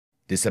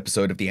This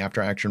episode of the After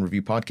Action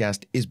Review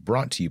podcast is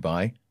brought to you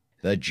by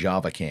the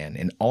Java Can,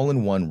 an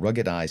all-in-one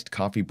ruggedized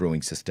coffee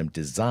brewing system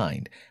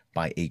designed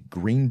by a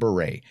Green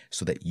Beret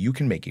so that you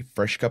can make a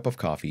fresh cup of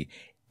coffee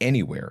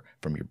anywhere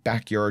from your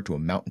backyard to a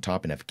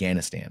mountaintop in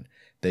Afghanistan.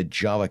 The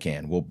Java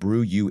Can will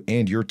brew you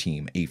and your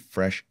team a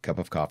fresh cup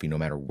of coffee no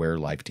matter where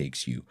life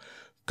takes you.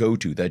 Go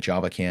to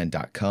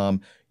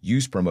thejavacan.com,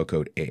 use promo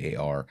code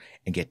AAR,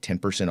 and get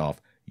 10% off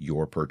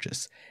your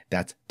purchase.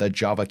 That's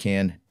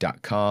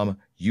thejavacan.com.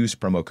 Use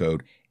promo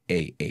code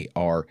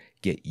AAR.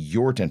 Get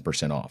your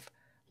 10% off.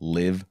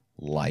 Live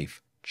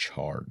life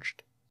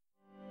charged.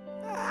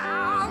 And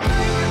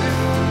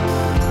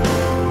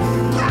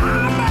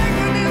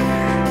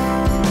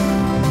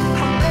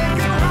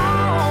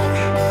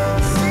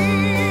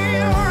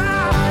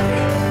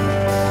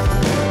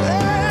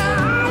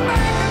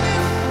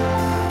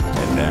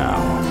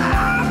now,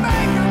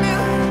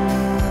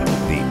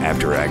 the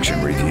After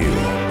Action Review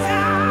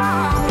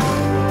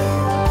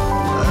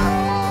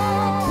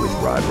with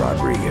Rod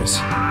Rodriguez.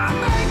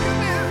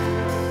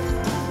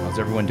 How's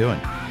everyone doing?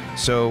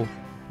 So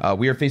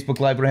we are Facebook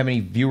Live. We don't have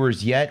any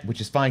viewers yet, which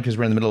is fine because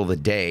we're in the middle of the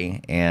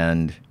day.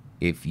 And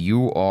if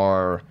you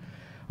are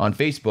on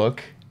Facebook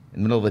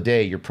in the middle of the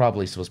day, you're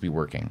probably supposed to be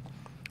working,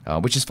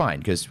 which is fine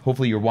because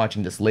hopefully you're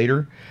watching this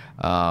later.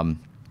 I'm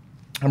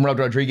Rod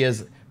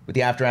Rodriguez with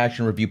the After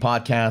Action Review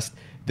podcast.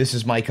 This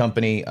is my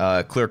company,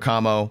 Clear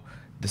Commo.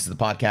 This is the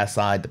podcast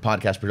side, the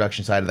podcast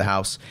production side of the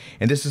house.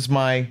 And this is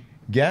my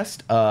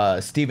guest,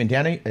 Stephen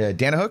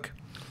Danyluk.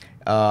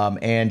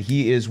 And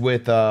he is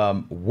with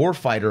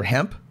Warfighter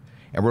Hemp,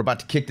 and we're about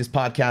to kick this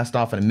podcast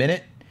off in a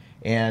minute.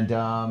 And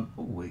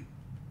Danyluk.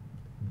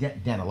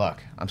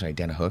 I'm sorry,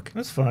 Danyluk.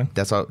 That's fine.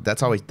 That's how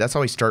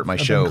I start my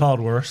show. I've been called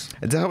worse.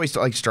 That's how I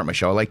like to start my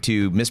show. I like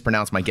to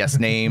mispronounce my guest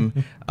name,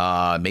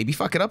 maybe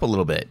fuck it up a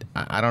little bit.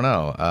 I don't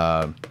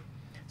know.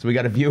 So we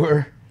got a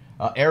viewer,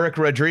 Eric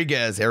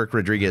Rodriguez. Eric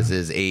Rodriguez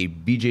is a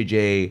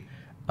BJJ.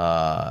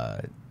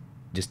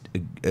 Just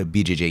a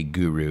BJJ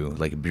guru,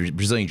 like a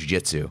Brazilian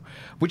Jiu-Jitsu,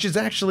 which is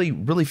actually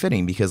really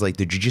fitting because like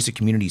the Jiu-Jitsu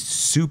community is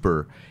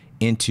super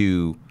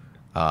into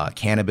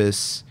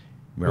cannabis,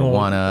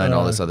 marijuana, and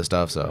all this other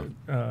stuff. So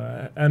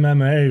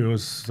MMA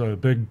was a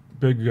big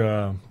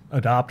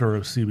adopter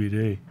of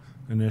CBD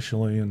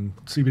initially, and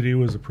CBD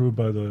was approved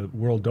by the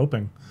World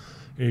Doping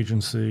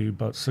Agency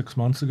about 6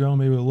 months ago,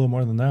 maybe a little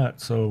more than that.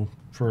 So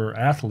for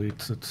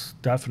athletes, it's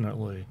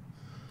definitely,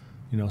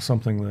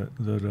 something that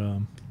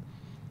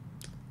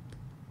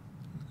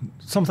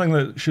something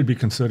that should be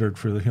considered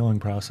for the healing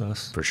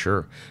process. For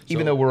sure.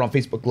 Even though we're on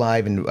Facebook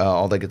Live and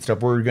all that good stuff,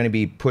 we're going to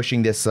be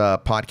pushing this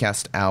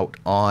podcast out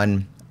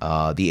on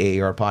the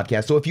AAR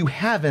podcast. So if you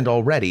haven't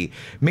already,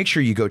 make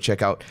sure you go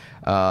check out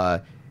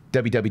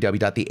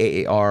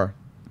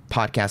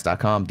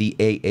www.theaarpodcast.com,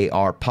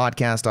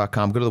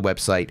 theaarpodcast.com. Go to the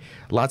website.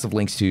 Lots of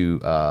links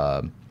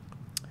to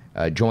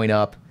join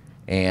up.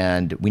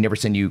 And we never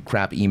send you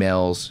crap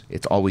emails.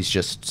 It's always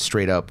just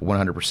straight up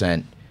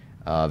 100%.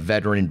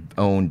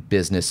 Veteran-owned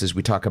businesses.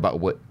 We talk about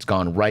what's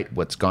gone right,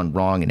 what's gone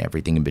wrong, and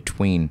everything in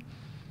between.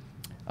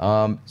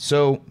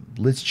 So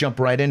let's jump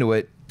right into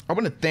it. I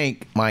want to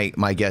thank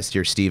my guest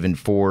here, Stephen,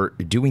 for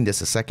doing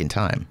this a second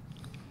time.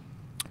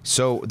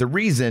 So the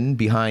reason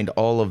behind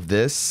all of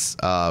this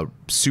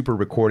super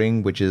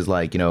recording, which is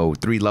like,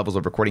 3 levels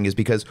of recording, is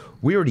because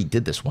we already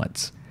did this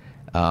once.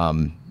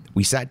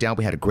 We sat down,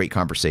 we had a great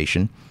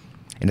conversation,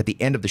 and at the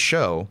end of the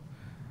show,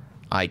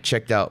 I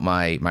checked out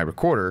my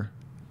recorder,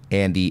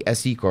 and the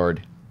SD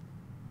card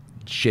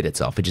shit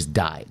itself. It just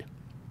died.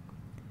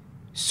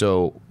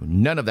 So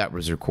none of that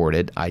was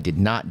recorded. I did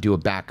not do a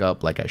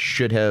backup like I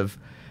should have.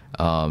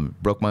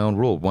 Broke my own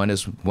rule. One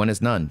is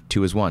none.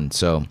 2 is 1.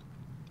 So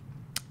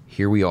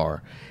here we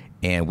are.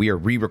 And we are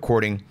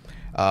re-recording.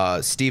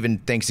 Stephen,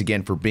 thanks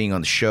again for being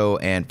on the show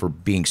and for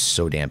being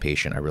so damn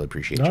patient. I really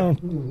appreciate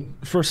you.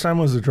 First time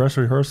was a dress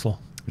rehearsal.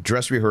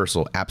 Dress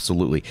rehearsal,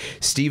 absolutely.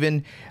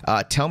 Stephen,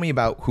 tell me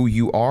about who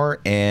you are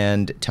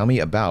and tell me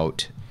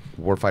about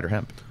Warfighter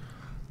Hemp.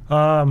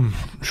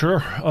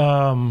 Sure.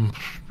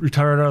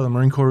 Retired out of the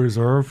Marine Corps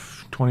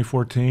Reserve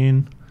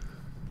 2014.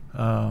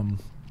 While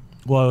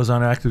I was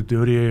on active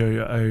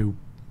duty, I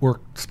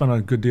spent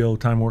a good deal of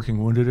time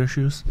working wounded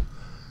issues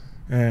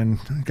and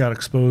got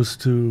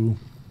exposed to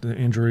the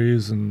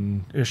injuries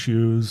and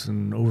issues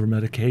and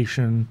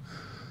over-medication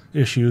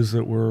issues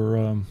that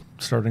were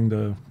starting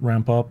to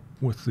ramp up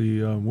with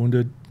the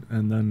wounded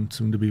and then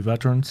soon to be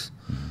veterans.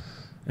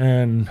 Mm-hmm.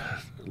 And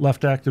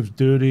left active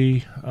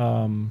duty,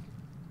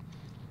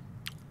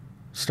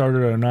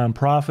 started a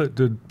nonprofit,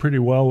 did pretty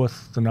well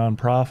with the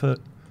nonprofit,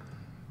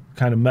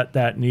 kind of met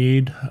that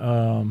need,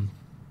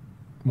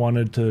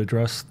 wanted to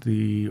address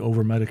the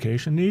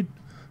over-medication need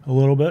a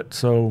little bit.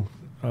 So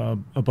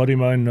a buddy of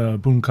mine,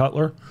 Boone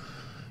Cutler,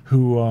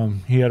 who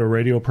he had a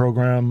radio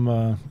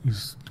program,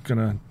 he's going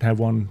to have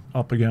one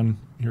up again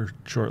here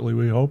shortly,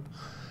 we hope.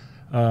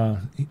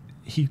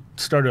 He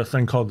started a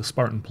thing called the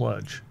Spartan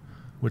Pledge,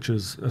 which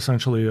is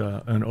essentially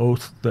an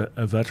oath that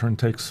a veteran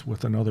takes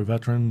with another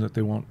veteran that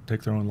they won't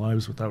take their own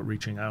lives without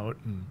reaching out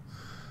and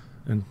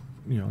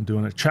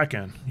doing a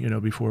check-in,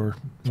 before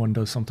one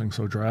does something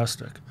so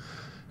drastic.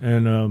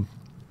 And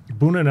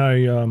Boone and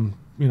I,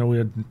 we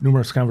had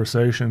numerous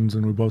conversations,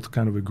 and we both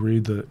kind of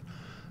agreed that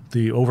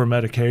the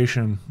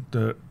over-medication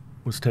that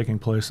was taking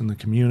place in the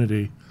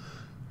community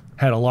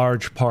had a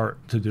large part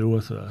to do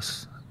with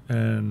this.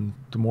 And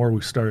the more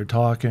we started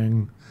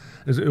talking,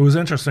 it was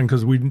interesting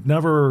because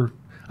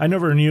I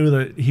never knew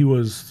that he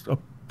was a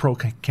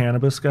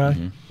pro-cannabis guy.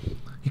 Mm-hmm.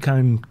 He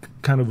kind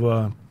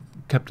of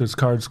kept his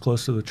cards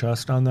close to the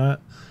chest on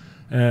that.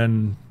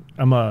 And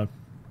I'm a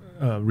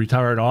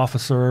retired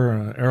officer,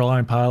 an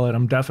airline pilot.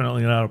 I'm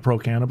definitely not a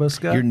pro-cannabis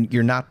guy.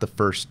 You're not the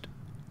first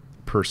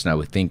person I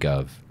would think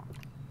of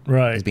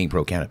right as being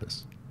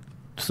pro-cannabis.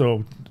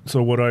 So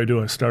what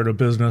do? I start a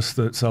business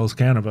that sells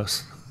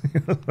cannabis.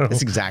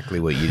 That's exactly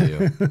what you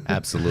do.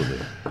 Absolutely.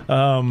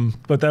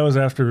 But that was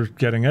after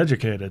getting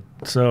educated.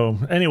 So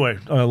anyway,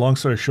 long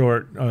story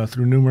short,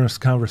 through numerous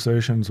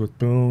conversations with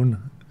Boone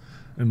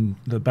and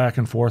the back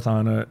and forth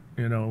on it,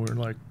 we're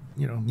like,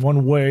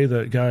 one way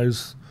that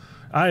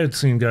I had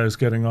seen guys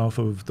getting off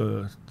of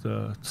the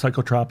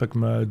psychotropic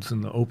meds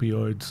and the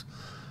opioids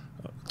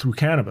through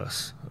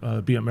cannabis,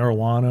 be it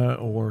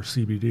marijuana or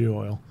CBD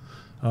oil.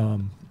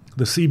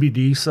 The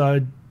CBD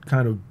side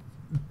kind of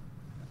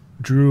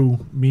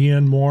drew me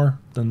in more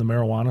than the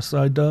marijuana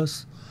side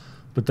does,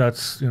 but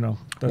that's Why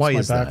my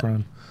is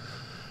background.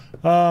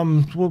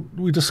 Well,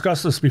 we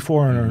discussed this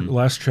before in our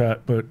last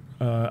chat, but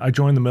I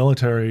joined the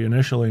military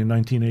initially in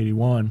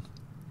 1981,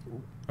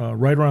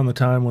 right around the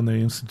time when they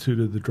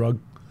instituted the drug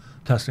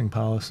testing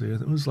policy.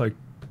 It was like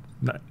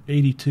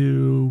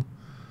 82,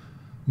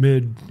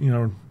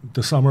 the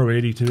summer of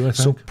 82, I think.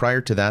 So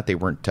prior to that, they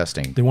weren't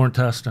testing. They weren't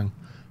testing,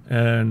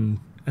 and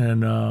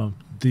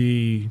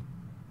the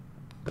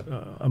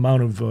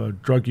amount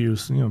of drug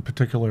use,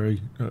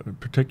 particularly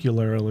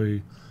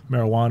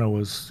marijuana,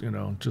 was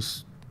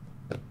just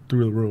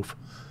through the roof.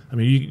 I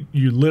mean,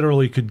 you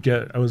literally could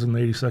get. I was in the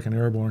 82nd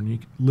Airborne. You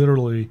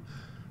literally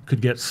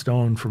could get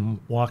stoned from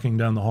walking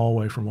down the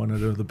hallway from one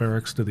end of the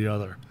barracks to the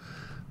other,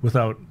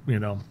 without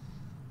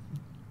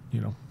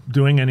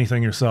doing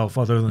anything yourself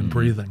other than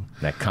breathing.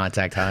 That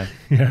contact high.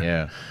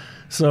 Yeah.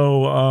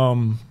 So,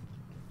 and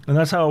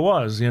that's how it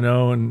was,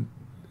 and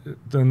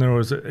then there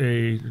was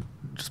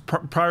just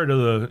prior to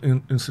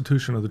the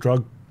institution of the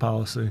drug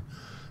policy,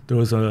 there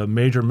was a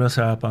major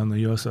mishap on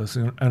the USS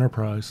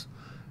Enterprise,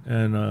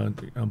 and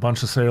a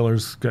bunch of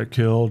sailors got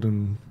killed,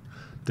 and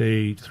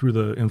through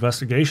the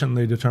investigation,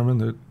 they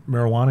determined that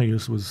marijuana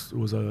use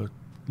was a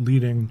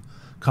leading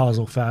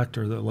causal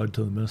factor that led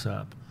to the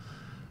mishap.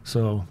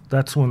 So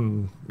that's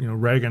when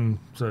Reagan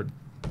said,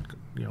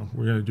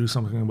 we're going to do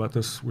something about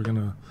this. We're going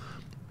to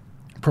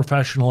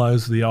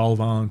professionalize the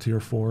all-volunteer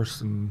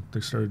force, and they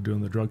started doing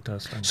the drug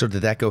testing. So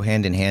did that go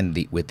hand in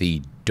hand with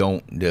the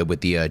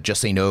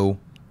just say no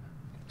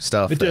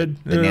stuff? It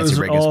did. That Nancy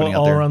Reagan was putting out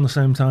all there? around the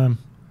same time.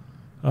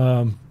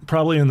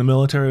 Probably in the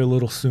military a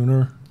little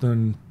sooner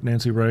than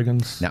Nancy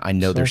Reagan's. Now I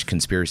know stuff. there's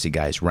conspiracy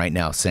guys right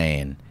now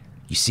saying,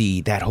 you see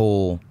that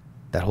whole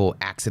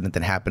accident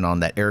that happened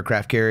on that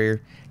aircraft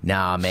carrier?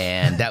 Nah,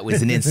 man, that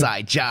was an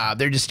inside job.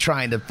 They're just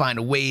trying to find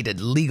a way to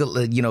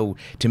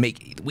to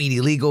make weed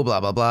illegal, blah,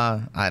 blah,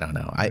 blah. I don't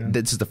know.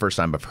 This is the first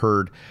time I've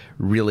heard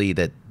really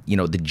that,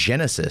 the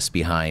genesis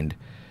behind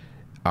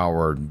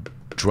our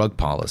drug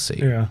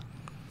policy. Yeah.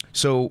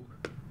 So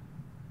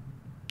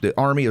the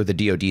Army or the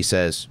DOD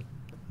says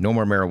no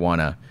more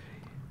marijuana.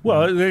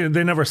 Well,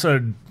 they never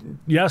said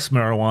yes,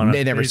 marijuana.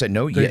 They never said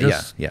no. They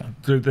Yeah.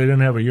 They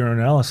didn't have a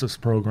urinalysis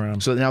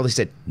program. So now they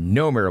said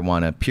no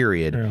marijuana,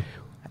 period. Yeah.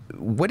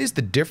 What is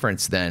the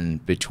difference then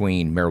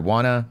between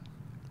marijuana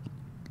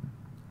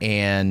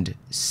and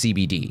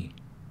CBD?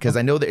 Because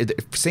I know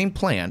that same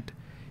plant,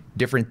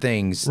 different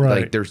things.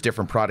 Right. Like there's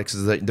different products.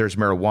 There's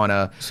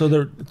marijuana. So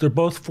they're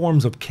both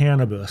forms of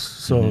cannabis.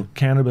 So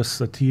cannabis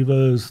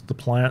sativa is the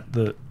plant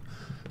that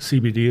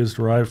CBD is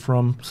derived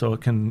from. So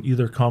it can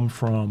either come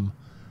from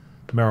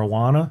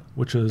marijuana,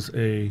 which is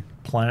a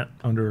plant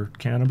under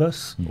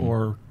cannabis,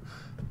 or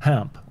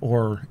hemp,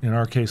 or in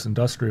our case,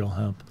 industrial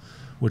hemp,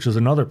 which is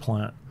another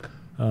plant.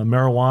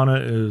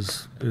 Marijuana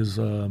is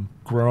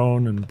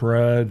grown and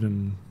bred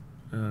and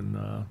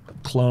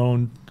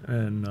cloned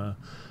and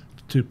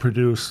to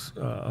produce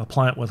a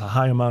plant with a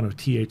high amount of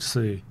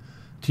THC.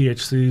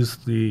 THC is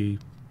the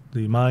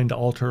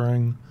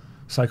mind-altering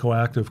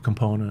psychoactive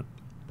component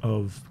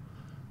of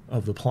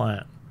the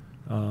plant.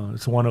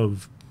 It's one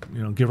of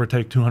give or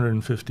take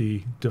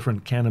 250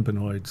 different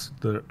cannabinoids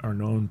that are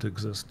known to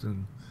exist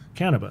in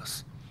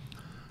cannabis.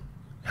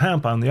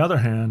 Hemp, on the other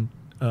hand,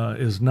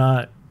 is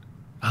not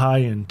high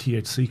in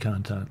THC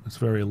content. It's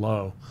very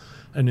low.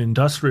 And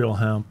industrial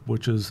hemp,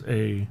 which is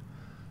it's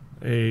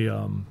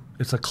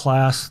a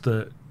class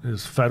that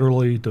is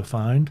federally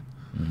defined,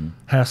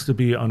 has to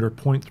be under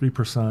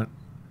 0.3%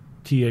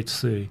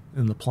 THC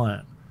in the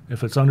plant.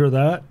 If it's under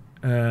that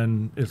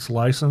and it's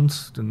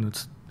licensed and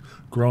it's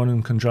grown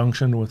in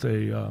conjunction with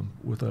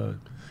a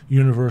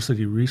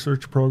university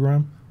research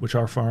program, which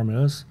our farm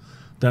is,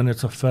 then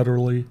it's a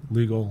federally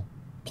legal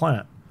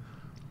plant.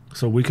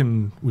 So we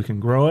can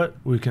grow it,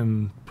 we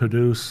can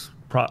produce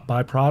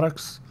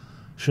byproducts,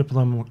 ship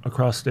them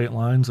across state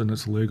lines, and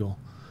it's legal.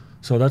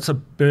 So that's a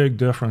big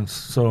difference.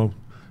 So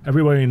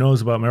everybody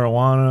knows about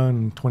marijuana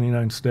in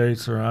 29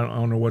 states, or I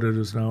don't know what it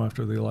is now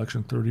after the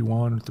election,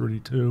 31 or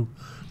 32,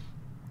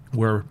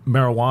 where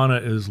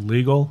marijuana is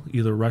legal,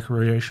 either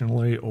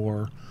recreationally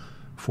or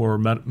for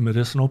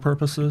medicinal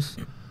purposes.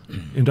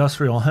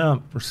 Industrial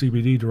hemp, or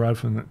CBD derived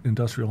from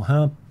industrial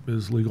hemp,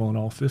 is legal in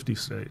all 50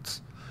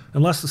 states.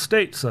 Unless the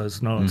state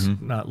says, no, it's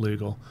not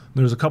legal.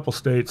 There's a couple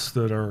states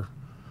that are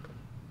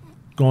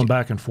going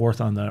back and forth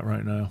on that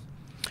right now.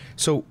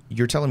 So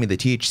you're telling me the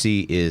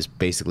THC is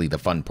basically the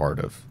fun part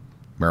of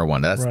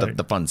marijuana. That's Right.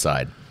 the fun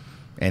side.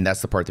 And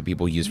that's the part that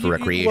people use for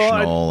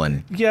recreational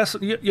and... Yes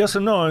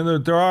and no.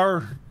 And there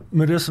are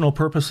medicinal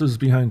purposes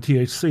behind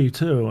THC,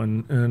 too.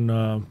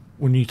 And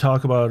when you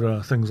talk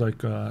about things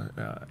like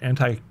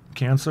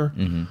anti-cancer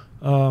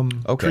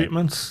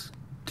treatments,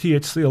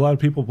 THC, a lot of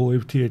people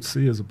believe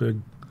THC is a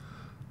big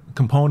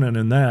component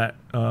in that,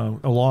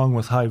 along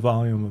with high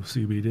volume of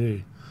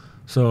CBD.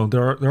 So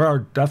there are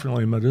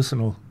definitely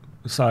medicinal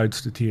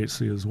sides to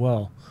THC as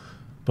well,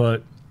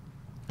 but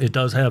it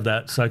does have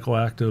that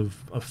psychoactive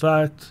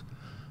effect.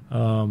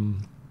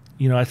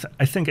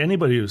 I think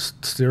anybody who's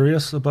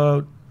serious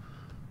about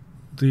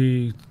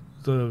the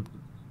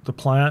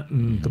plant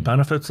and the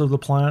benefits of the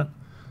plant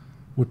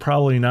would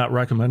probably not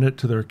recommend it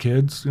to their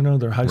kids,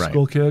 their high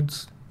school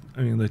kids.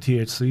 I mean, the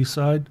THC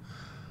side.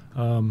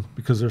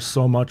 Because there's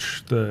so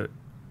much that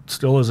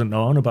still isn't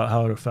known about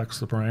how it affects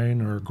the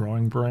brain or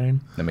growing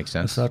brain. That makes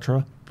sense.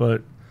 Etc.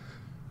 But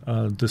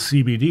the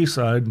CBD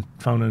side,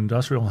 found in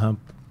industrial hemp,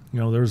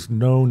 there's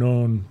no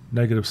known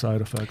negative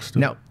side effects to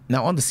it.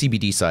 Now on the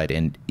CBD side,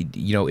 and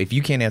if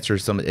you can't answer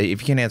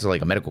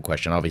like a medical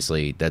question,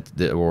 obviously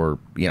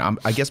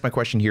I guess my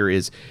question here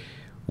is,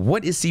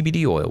 what is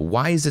CBD oil?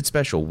 Why is it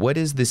special? What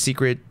is the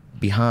secret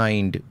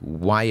behind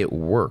why it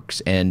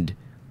works, and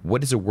what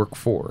does it work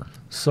for?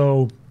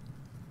 So,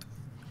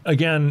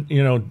 again,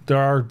 there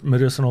are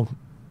medicinal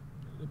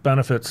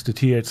benefits to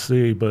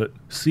THC, but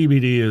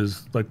CBD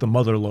is like the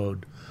mother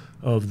lode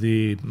of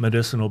the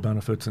medicinal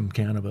benefits in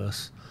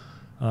cannabis.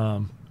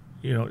 Our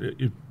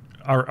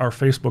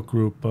Facebook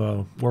group,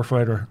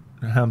 Warfighter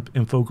Hemp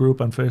Info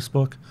Group on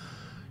Facebook,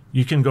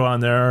 you can go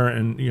on there,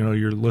 and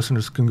your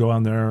listeners can go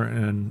on there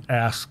and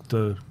ask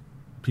the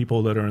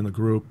people that are in the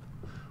group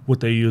what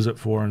they use it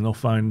for, and they'll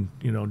find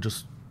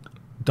just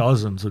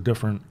dozens of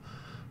different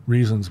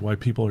reasons why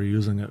people are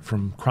using it,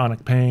 from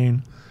chronic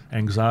pain,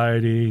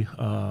 anxiety.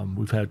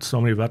 We've had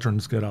so many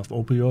veterans get off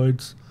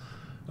opioids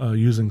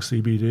using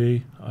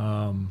CBD.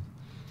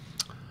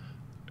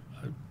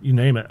 You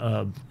name it.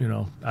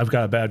 I've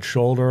got a bad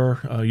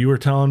shoulder. You were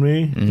telling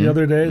me the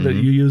other day that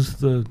you used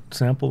the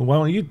sample. Why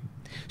don't you?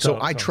 So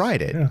I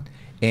tried it,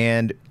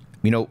 and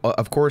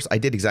of course, I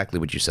did exactly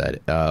what you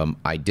said.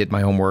 I did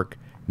my homework,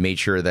 made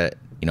sure that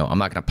I'm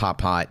not going to pop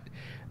pot,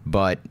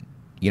 but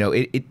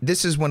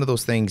this is one of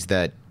those things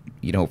that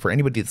for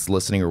anybody that's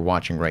listening or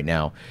watching right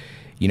now,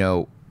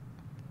 you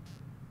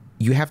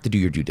have to do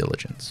your due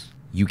diligence.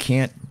 You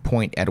can't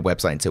point at a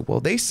website and say,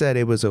 well, they said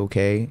it was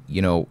okay.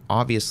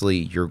 Obviously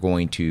you're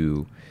going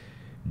to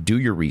do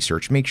your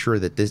research, make sure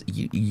that this,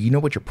 you know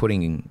what you're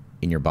putting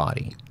in your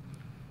body,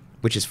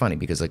 which is funny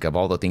because like of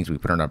all the things we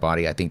put in our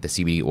body, I think the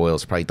CBD oil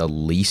is probably the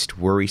least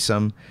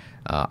worrisome.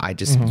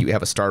 You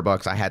have a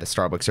Starbucks. I had a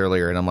Starbucks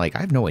earlier and I'm like, I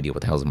have no idea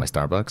what the hell's in my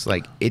Starbucks.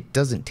 Like, it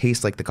doesn't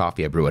taste like the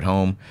coffee I brew at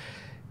home.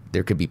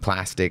 There could be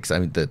plastics. I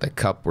mean, the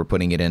cup we're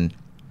putting it in,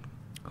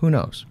 who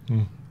knows?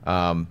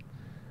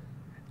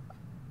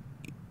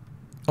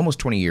 Almost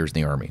 20 years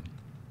in the Army.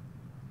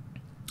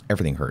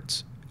 Everything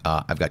hurts.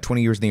 I've got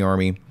 20 years in the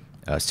Army,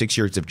 6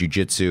 years of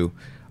jiu-jitsu.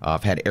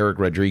 I've had Eric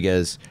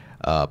Rodriguez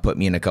put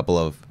me in a couple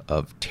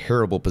of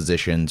terrible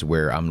positions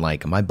where I'm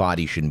like, my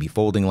body shouldn't be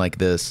folding like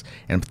this,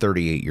 and I'm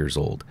 38 years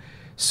old.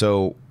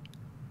 So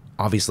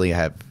obviously I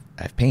have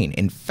pain.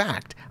 In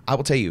fact, I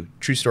will tell you,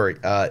 true story.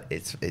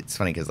 It's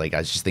funny because like I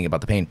was just thinking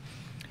about the pain.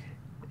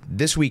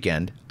 This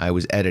weekend I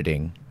was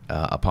editing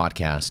a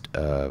podcast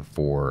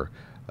for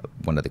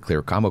one of the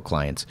Clear Combo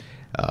clients.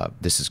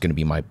 This is going to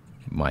be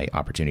my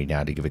opportunity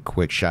now to give a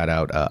quick shout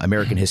out.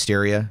 American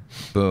Hysteria,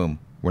 boom,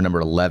 we're number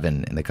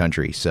 11 in the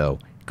country. So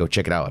go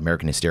check it out,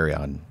 American Hysteria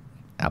on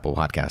Apple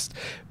Podcasts.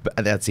 But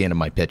that's the end of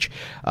my pitch.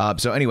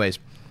 So anyways,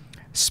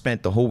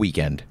 spent the whole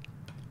weekend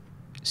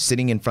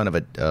sitting in front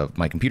of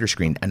my computer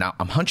screen, and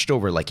I'm hunched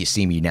over like you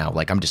see me now.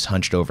 Like I'm just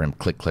hunched over and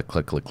click, click,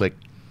 click, click, click.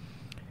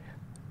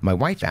 My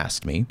wife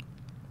asked me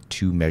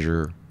to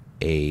measure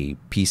a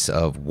piece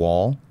of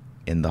wall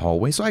in the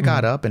hallway. So I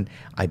got up and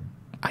I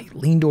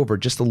leaned over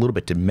just a little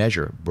bit to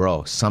measure.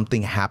 Bro,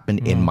 something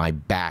happened in my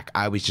back.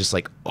 I was just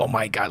like, oh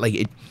my God.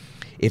 Like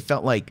it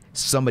felt like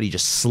somebody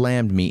just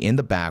slammed me in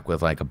the back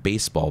with like a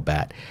baseball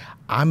bat.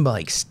 I'm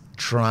like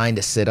trying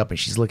to sit up and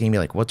she's looking at me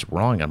like, what's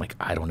wrong? I'm like,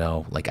 I don't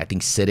know. Like I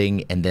think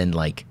sitting and then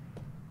like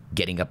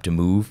getting up to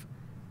move,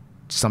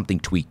 something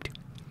tweaked.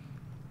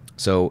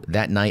 So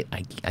that night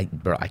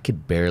I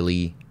could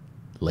barely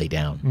lay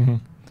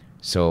down.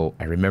 So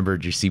I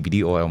remembered your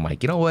CBD oil. I'm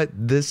like, you know what?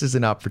 This is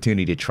an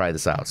opportunity to try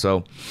this out.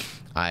 So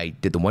I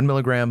did the 1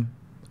 milligram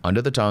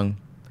under the tongue,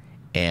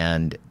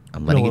 and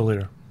I'm letting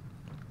Milliliter.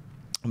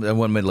 it.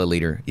 1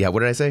 milliliter. Yeah. What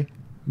did I say?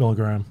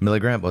 Milligram.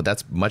 Milligram. Well,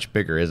 that's much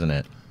bigger, isn't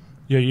it?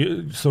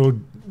 Yeah. So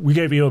we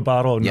gave you a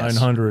bottle of Yes.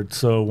 900.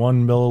 So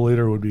 1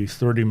 milliliter would be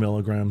 30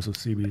 milligrams of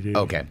CBD.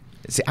 Okay.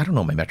 See, I don't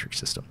know my metric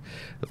system,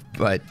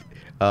 but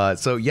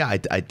so yeah,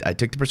 I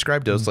took the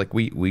prescribed dose like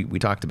we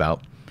talked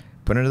about,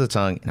 put it under the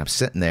tongue, and I'm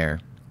sitting there,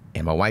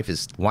 and my wife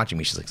is watching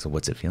me. She's like, "So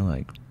what's it feel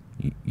like?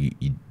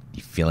 You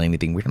feel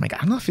anything weird?" I'm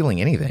like, "I'm not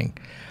feeling anything."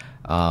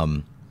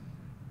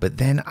 But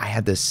then I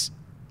had this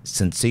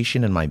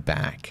sensation in my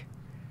back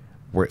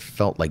where it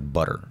felt like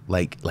butter,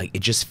 like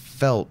it just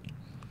felt.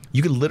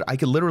 I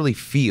could literally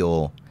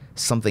feel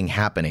something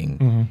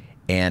happening.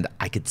 And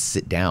I could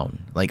sit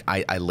down. Like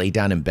I lay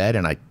down in bed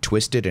and I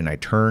twisted and I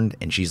turned,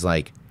 and she's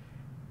like,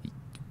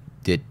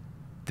 did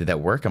that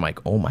work? I'm like,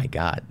 oh my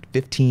God,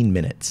 15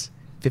 minutes.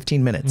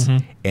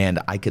 And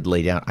I could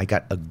lay down. I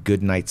got a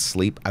good night's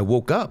sleep. I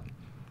woke up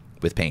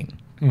with pain.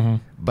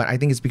 But I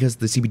think it's because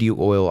the CBD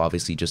oil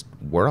obviously just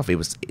wore off. It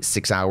was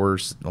 6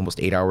 hours,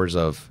 almost 8 hours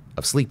of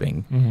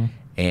sleeping.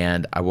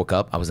 And I woke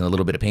up, I was in a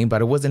little bit of pain,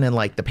 but I wasn't in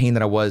like the pain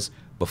that I was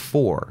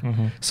before.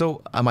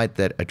 So I might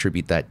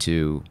attribute that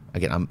to,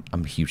 again,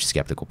 I'm a huge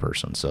skeptical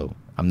person. So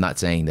I'm not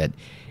saying that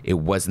it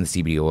wasn't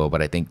the CBD oil,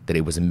 but I think that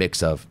it was a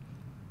mix of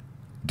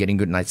getting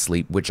good night's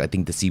sleep, which I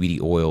think the CBD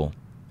oil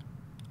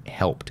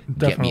helped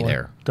get me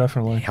there.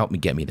 Definitely. Helped me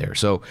get me there.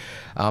 So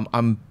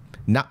I'm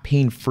not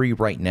pain-free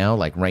right now.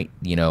 Like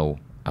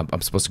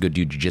I'm supposed to go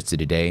do jiu-jitsu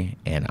today,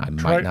 and I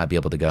might not be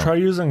able to go. Try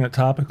using it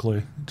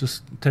topically.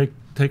 Just take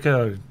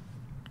a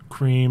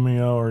cream,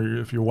 or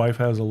if your wife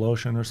has a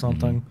lotion or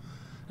something,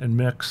 and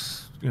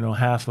mix,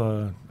 half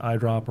a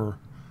eyedropper,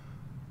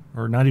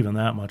 or not even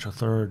that much, a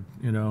third,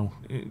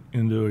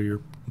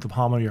 into the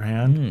palm of your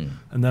hand,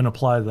 and then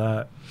apply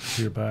that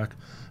to your back.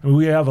 And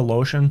we have a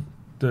lotion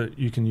that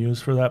you can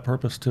use for that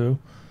purpose too,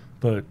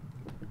 but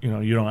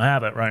you don't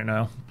have it right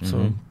now,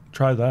 so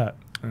try that.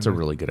 It's a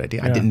really good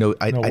idea. Yeah, I didn't know.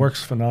 it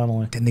works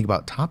phenomenally. Didn't think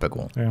about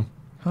topical. Yeah.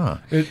 Huh.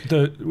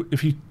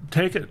 If you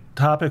take it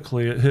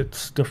topically, it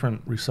hits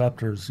different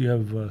receptors. You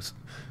have,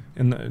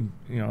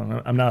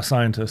 I'm not a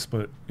scientist,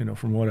 but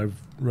from what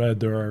I've read,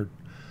 there are.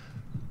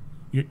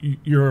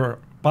 Your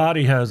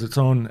body has its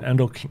own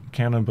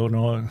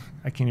endocannabinoid.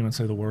 I can't even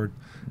say the word.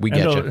 We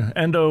get you.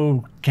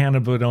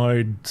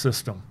 Endocannabinoid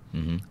system,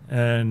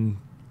 and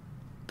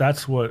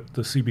that's what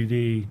the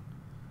CBD,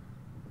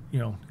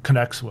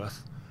 connects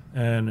with,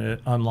 and it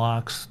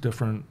unlocks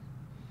different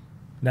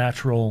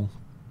natural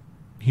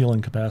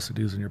healing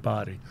capacities in your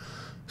body.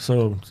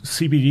 So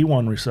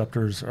CBD1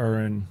 receptors are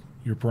in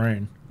your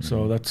brain.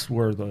 So that's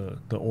where the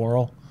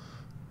oral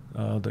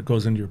that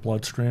goes into your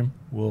bloodstream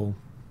will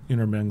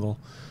intermingle.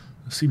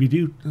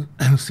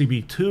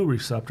 CB2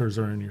 receptors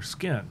are in your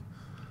skin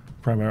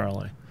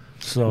primarily.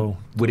 So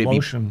would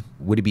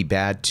it be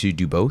bad to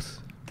do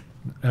both?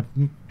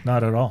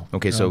 Not at all.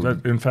 Okay,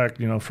 in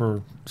fact,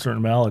 for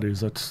certain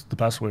maladies, that's the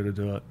best way to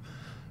do it.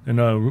 And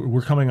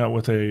we're coming out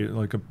with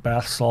a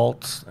bath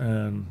salts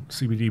and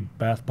CBD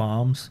bath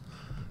bombs,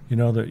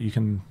 that you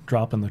can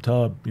drop in the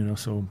tub,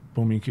 so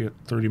boom, you get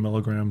 30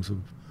 milligrams of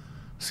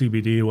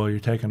CBD while you're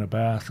taking a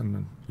bath,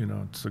 and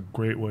it's a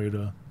great way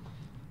to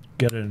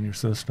get it in your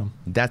system.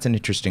 That's an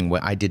interesting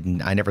way.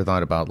 I never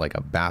thought about like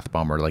a bath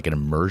bomb or like an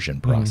immersion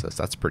process.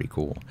 That's pretty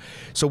cool.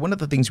 So one of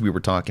the things we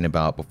were talking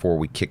about before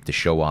we kicked the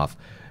show off,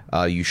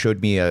 you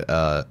showed me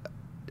a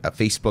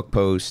Facebook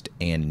post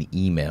and an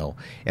email,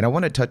 and I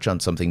want to touch on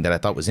something that I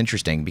thought was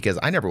interesting, because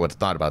I never would have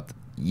thought about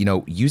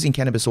using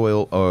cannabis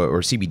oil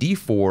or CBD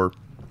for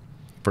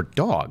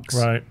dogs.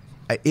 Right.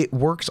 It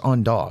works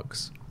on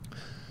dogs.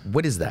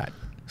 What is that?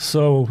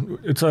 So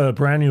it's a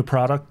brand new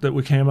product that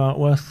we came out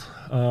with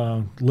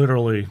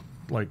literally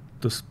like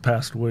this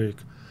past week,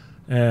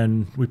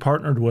 and we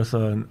partnered with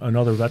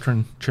another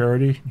veteran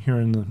charity here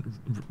in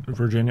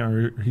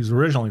Virginia. He's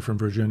originally from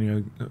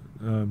Virginia.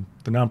 The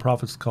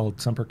nonprofit's called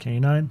Semper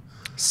Canine.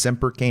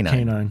 Semper Canine.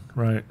 Canine,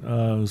 right.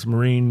 It was a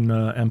Marine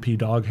MP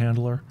dog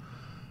handler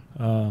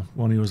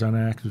when he was on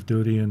active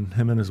duty, and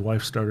him and his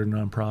wife started a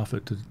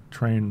nonprofit to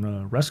train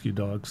rescue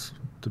dogs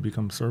to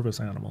become service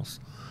animals.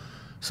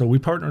 So we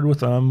partnered with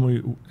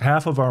them.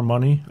 Half of our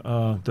money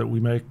that we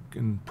make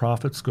in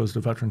profits goes to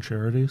veteran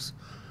charities.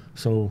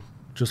 So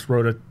just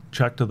wrote a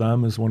check to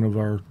them as one of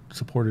our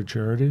supported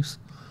charities.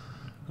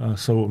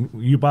 So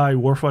you buy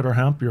Warfighter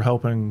Hemp, you're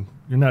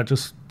not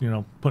just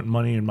putting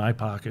money in my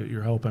pocket,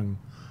 you're helping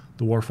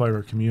the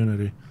warfighter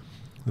community,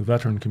 the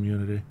veteran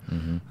community.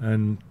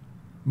 And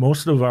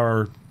most of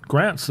our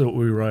grants that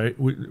we write,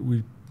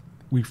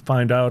 we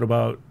find out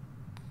about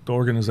the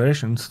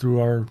organizations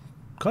through our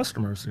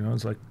customers.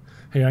 It's like,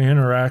 hey, I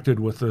interacted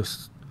with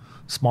this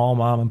small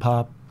mom and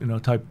pop,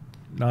 type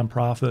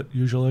nonprofit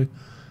usually.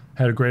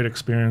 Had a great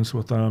experience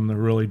with them. They're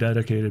really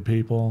dedicated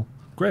people.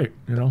 Great,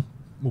 we'll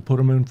put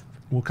them in,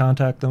 we'll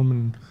contact them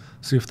and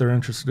see if they're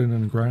interested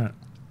in a grant.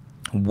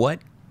 What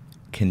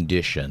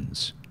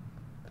conditions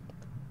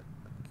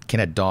can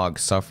a dog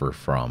suffer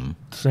from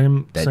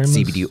Same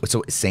CBD? As,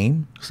 so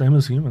same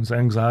as humans.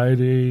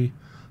 Anxiety.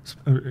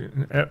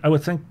 I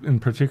would think in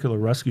particular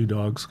rescue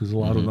dogs, because a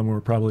lot of them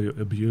were probably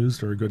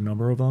abused, or a good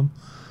number of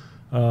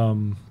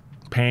them.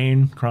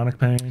 Pain, chronic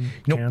pain,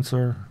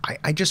 cancer.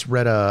 I just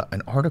read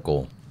an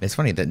article. It's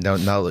funny that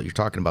now that you're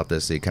talking about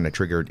this, it kind of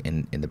triggered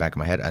in the back of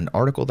my head an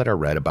article that I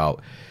read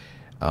about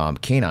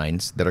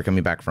canines that are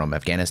coming back from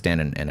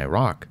Afghanistan and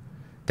Iraq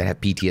that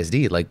have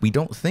PTSD. Like, we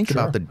don't think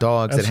about the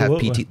dogs that have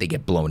PTSD. They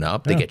get blown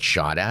up, they get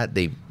shot at,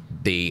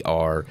 they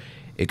are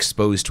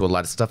exposed to a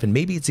lot of stuff, and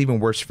maybe it's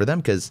even worse for them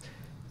because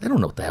they don't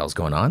know what the hell's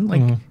going on.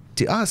 Like,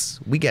 to us,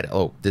 we get,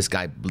 oh, this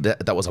guy,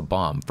 that was a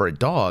bomb. For a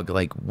dog,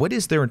 like, what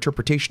is their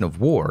interpretation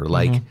of war?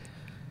 Like,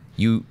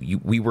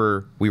 we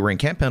were in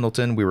Camp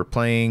Pendleton, we were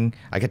playing,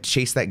 I got to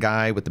chase that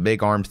guy with the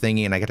big arm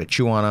thingy, and I got to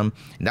chew on him,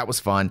 and that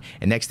was fun.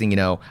 And next thing you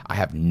know, I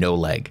have no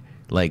leg.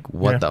 Like,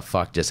 what the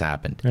fuck just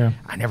happened?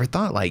 I never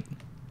thought, like,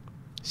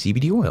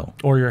 CBD oil.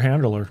 Or your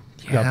handler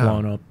got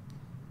blown up.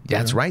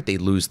 That's right. They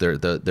lose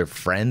their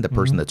friend, the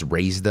person that's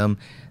raised them.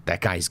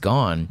 That guy's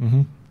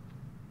gone.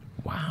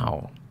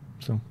 Wow.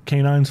 So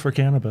canines for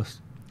cannabis.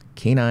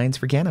 Canines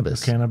for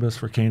cannabis. Or cannabis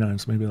for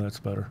canines. Maybe that's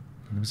better.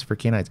 Cannabis for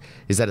canines.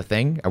 Is that a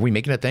thing? Are we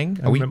making a thing?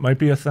 It might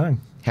be a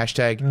thing.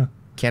 Hashtag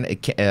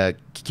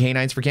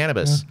canines for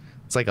cannabis.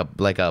 It's like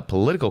a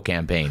political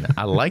campaign.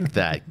 I like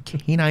that.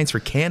 Canines for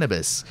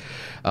cannabis.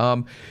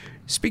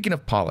 Speaking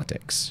of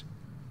politics,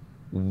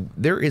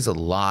 there is a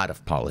lot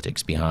of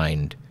politics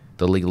behind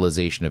the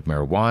legalization of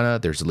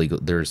marijuana.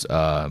 There's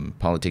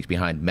politics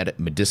behind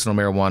medicinal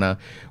marijuana,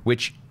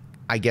 which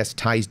I guess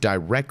ties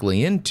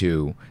directly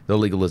into the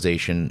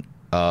legalization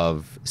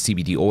of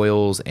CBD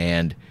oils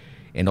and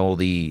all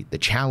the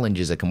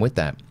challenges that come with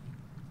that.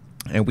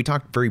 And we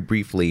talked very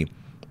briefly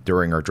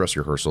during our dress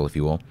rehearsal, if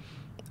you will,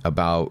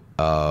 about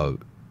a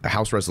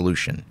House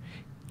resolution.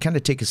 Kind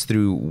of take us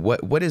through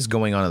what is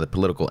going on the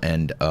political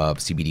end of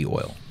CBD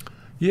oil.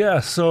 Yeah,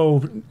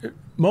 so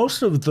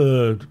most of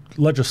the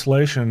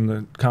legislation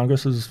that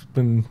Congress has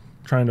been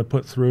trying to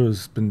put through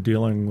has been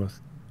dealing with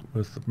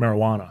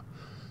marijuana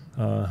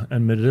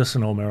and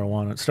medicinal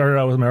marijuana. It started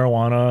out with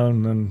marijuana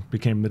and then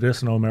became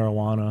medicinal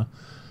marijuana.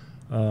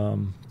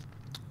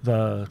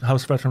 The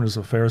House Veterans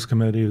Affairs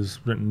Committee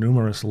has written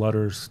numerous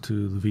letters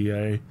to the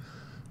VA,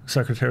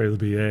 Secretary of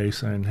the VA,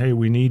 saying, hey,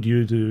 we need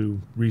you to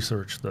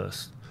research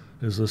this.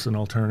 Is this an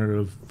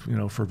alternative,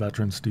 for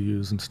veterans to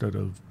use instead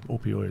of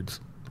opioids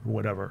or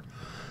whatever?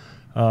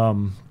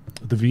 The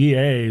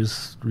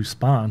VA's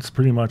response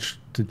pretty much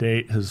to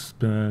date has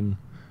been,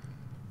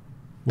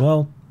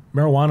 well,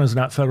 marijuana is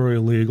not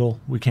federally legal.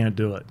 We can't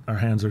do it. Our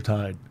hands are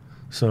tied.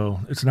 So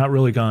it's not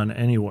really gone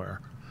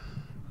anywhere.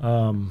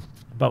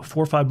 About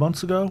 4 or 5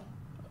 months ago,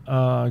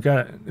 I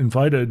got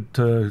invited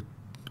to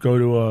go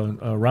to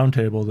a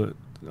roundtable that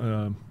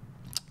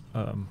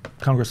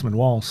Congressman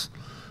Walz,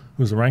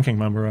 who's a ranking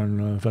member on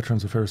the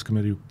Veterans Affairs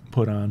Committee,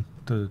 put on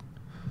to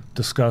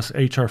discuss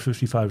H.R.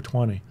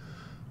 5520,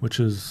 which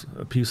is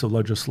a piece of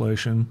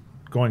legislation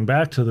going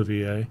back to the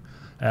VA,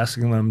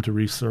 asking them to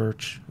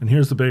research, and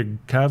here's the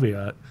big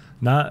caveat,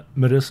 not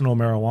medicinal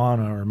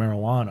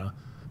marijuana,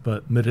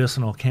 but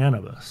medicinal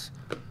cannabis.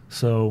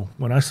 So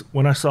when I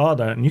saw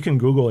that, and you can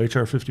Google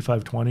H.R.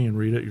 5520 and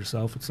read it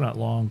yourself, it's not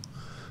long,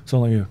 it's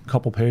only a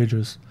couple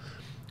pages.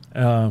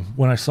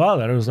 When I saw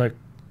that, I was like,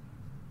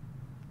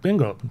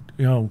 bingo,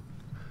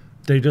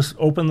 they just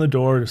opened the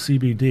door to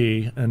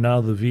CBD, and now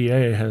the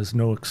VA has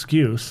no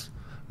excuse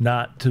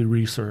not to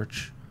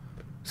research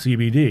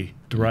CBD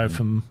derived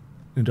from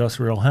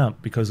industrial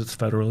hemp because it's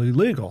federally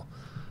legal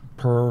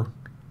per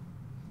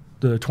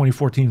the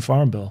 2014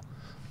 Farm Bill.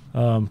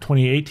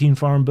 2018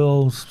 Farm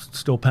Bill is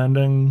still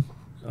pending.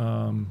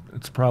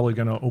 It's probably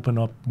going to open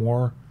up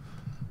more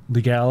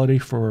legality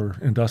for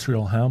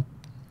industrial hemp,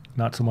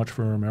 not so much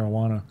for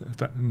marijuana,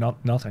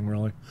 nothing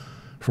really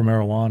for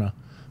marijuana.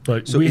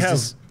 But so we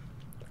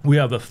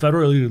have a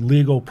federally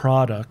legal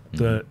product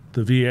that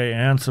the VA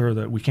answer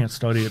that we can't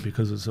study it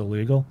because it's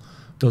illegal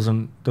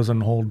doesn't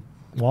hold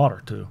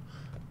water to,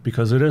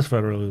 because it is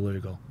federally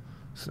legal,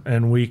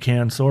 and we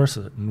can source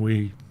it, and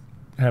we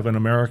have an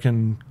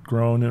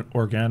American-grown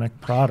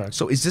organic product.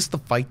 So is this the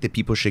fight that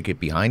people should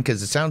get behind?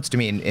 Because it sounds to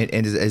me, and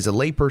as a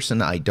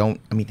layperson,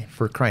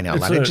 for crying out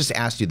loud, I just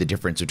asked you the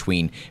difference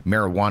between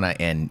marijuana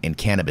and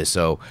cannabis.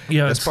 So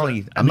yeah, that's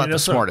probably, I'm not the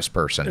smartest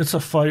person. It's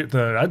a fight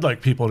that I'd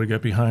like people to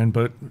get behind,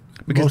 but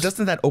because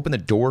doesn't that open the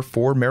door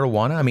for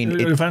marijuana? I mean,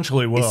 it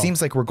eventually will. It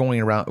seems like we're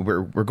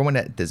going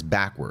at this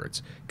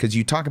backwards, because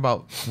we talk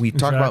about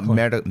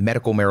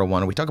medical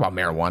marijuana, we talk about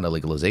marijuana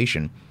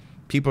legalization.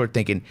 People are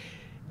thinking,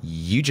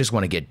 you just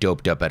want to get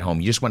doped up at home.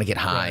 You just want to get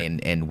high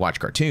and watch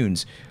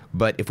cartoons.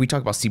 But if we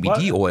talk about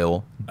CBD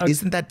oil,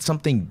 isn't that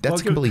something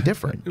that's completely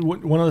different?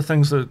 One of the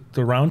things that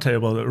the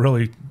roundtable that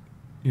really,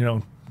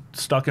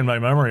 stuck in my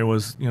memory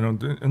was,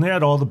 and they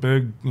had all the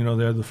big,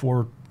 they had the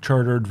 4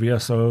 chartered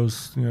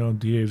VSOs,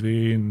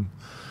 DAV and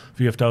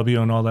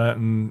VFW and all that.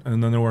 And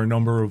then there were a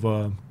number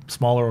of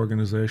smaller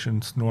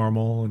organizations,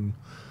 NORML and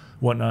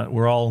whatnot.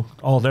 We're all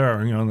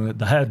there. You know,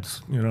 the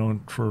heads, you know,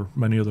 for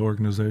many of the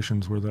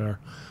organizations were there.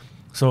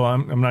 So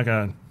I'm not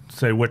gonna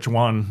say which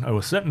one I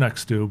was sitting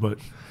next to, but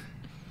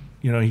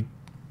you know, he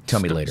Tell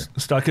me later.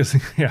 Stuck his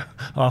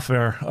off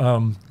air.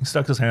 He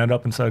stuck his hand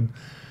up and said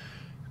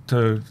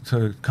to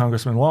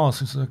Congressman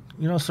Wallace, he's like,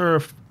 you know,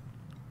 sir,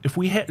 if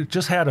we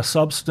just had a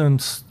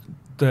substance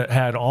that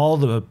had all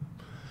the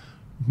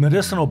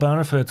medicinal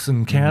benefits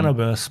in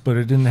cannabis, but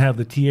it didn't have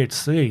the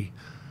THC,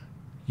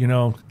 you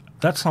know,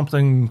 that's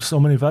something so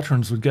many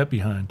veterans would get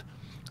behind.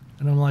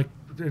 And I'm like,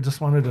 I just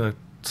wanted to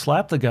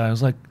slap the guy. I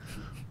was like,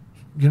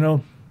 you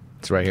know,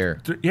 It's right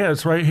here. Yeah,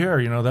 it's right here.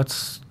 You know,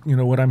 that's, you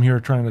know, what I'm here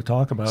trying to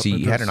talk about. See,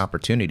 you had an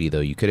opportunity, though.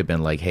 You could have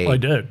been like, hey, I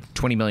did.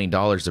 $20 million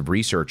of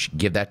research,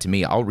 give that to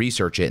me. I'll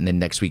research it. And then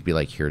next week be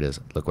like, here it is.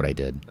 Look what I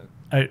did.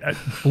 I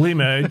believe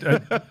me,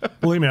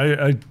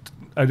 I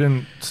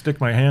didn't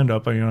stick my hand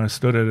up. I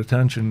stood at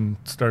attention,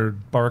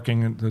 started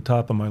barking at the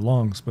top of my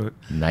lungs, but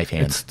Knife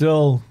hand. it's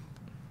still,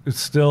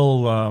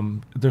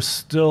 there's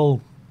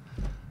still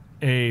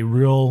a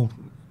real,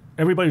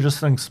 everybody just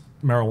thinks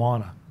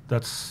marijuana.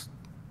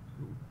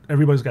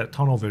 Everybody's got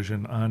tunnel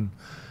vision on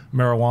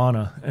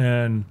marijuana,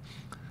 and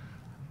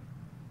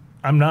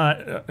I'm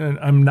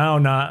now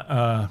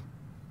not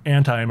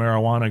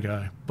anti-marijuana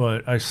guy,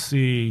 but I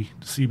see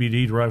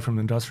CBD derived from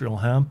industrial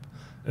hemp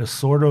as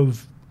sort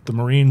of the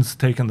Marines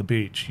taking the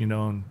beach, you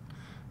know, and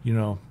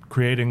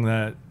creating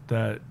that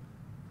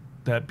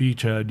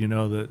beachhead, you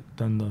know, that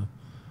then the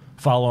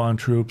follow-on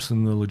troops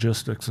and the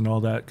logistics and all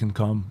that can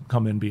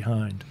come in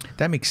behind.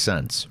 That makes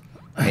sense,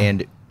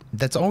 and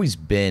that's always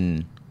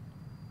been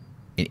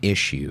an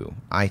issue,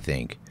 I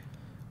think,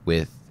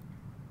 with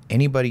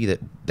anybody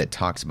that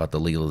talks about the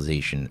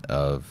legalization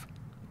of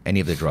any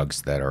of the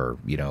drugs that are,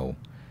 you know,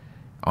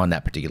 on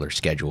that particular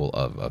schedule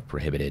of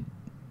prohibited,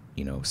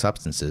 you know,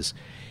 substances,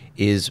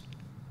 is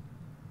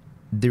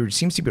there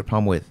seems to be a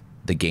problem with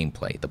the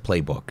gameplay, the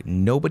playbook.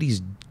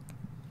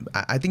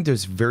 I think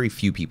there's very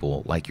few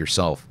people like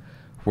yourself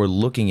who are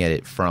looking at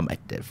it from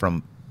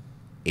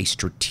a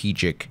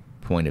strategic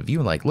point of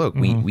view. Like, look,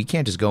 we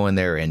can't just go in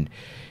there and,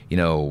 you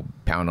know,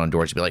 pound on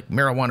doors and be like,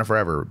 marijuana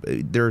forever.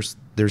 There's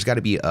got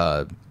to be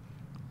a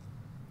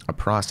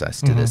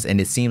process to this,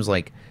 and it seems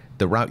like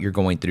the route you're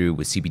going through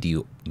with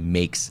CBD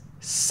makes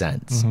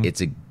sense.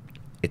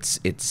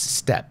 It's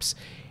steps,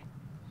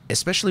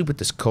 especially with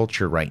this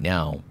culture right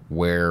now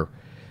where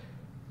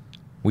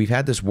we've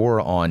had this war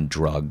on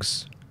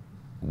drugs,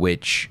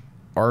 which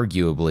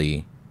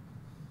arguably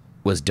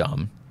was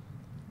dumb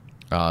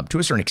to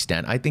a certain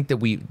extent. I think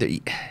that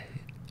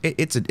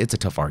it's a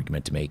tough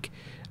argument to make,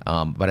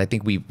 but I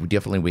think we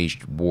definitely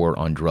waged war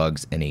on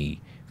drugs in a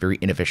very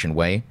inefficient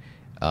way.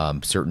 A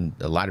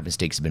lot of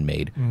mistakes have been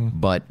made,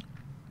 but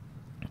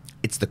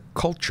it's the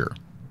culture,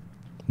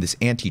 this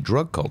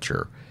anti-drug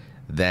culture,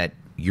 that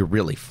you're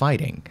really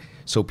fighting.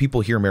 So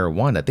people hear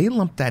marijuana, they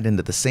lump that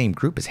into the same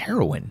group as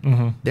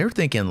heroin. They're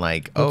thinking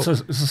like, oh,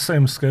 it's the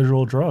same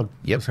scheduled drug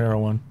as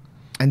heroin.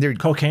 And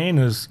cocaine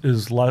is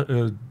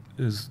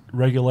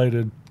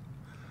regulated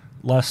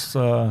less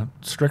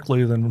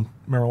strictly than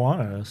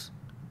marijuana is,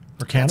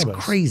 or cannabis.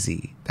 That's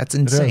crazy. That's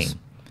insane.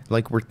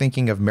 Like, we're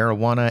thinking of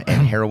marijuana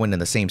and heroin in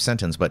the same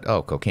sentence, but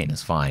cocaine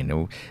is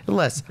fine.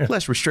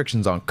 Less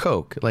restrictions on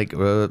coke. Like,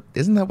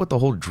 isn't that what the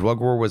whole drug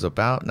war was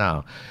about?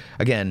 Now,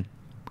 again,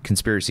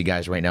 conspiracy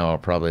guys right now are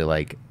probably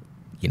like,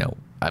 you know,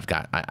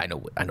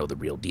 I know the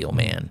real deal,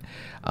 man.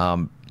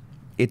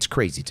 It's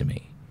crazy to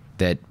me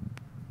that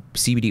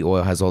CBD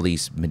oil has all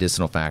these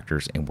medicinal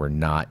factors, and we're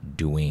not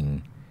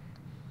doing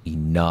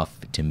enough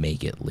to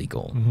make it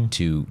legal,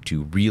 to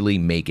really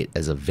make it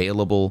as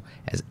available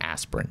as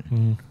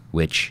aspirin,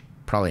 which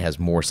probably has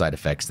more side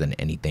effects than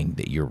anything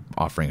that you're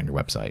offering on your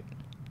website.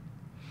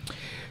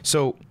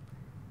 So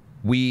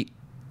we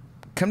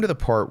come to the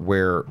part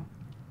where,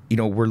 you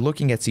know, we're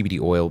looking at CBD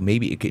oil.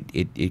 Maybe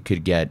it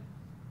could get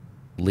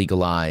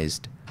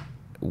legalized.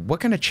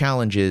 What kind of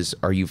challenges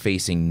are you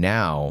facing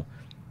now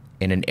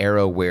in an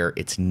era where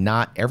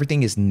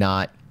everything is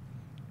not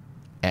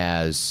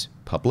as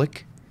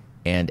public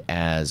and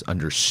as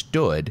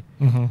understood?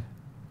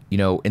 You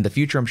know, in the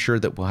future, I'm sure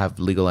that we'll have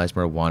legalized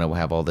marijuana, we'll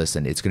have all this,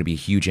 and it's going to be a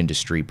huge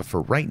industry. But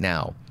for right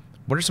now,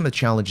 what are some of the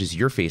challenges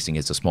you're facing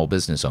as a small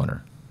business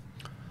owner?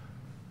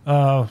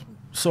 So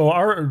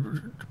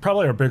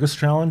probably our biggest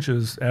challenge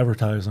is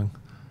advertising.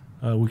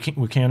 We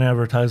can't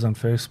advertise on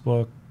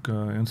Facebook,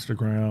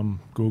 Instagram,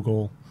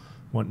 Google,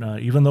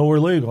 whatnot. Even though we're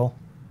legal,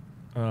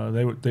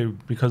 they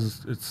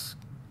because it's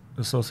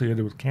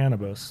associated with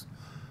cannabis,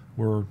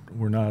 we're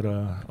not.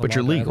 But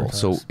you're legal.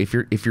 So if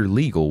you're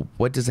legal,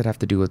 what does it have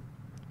to do with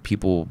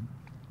people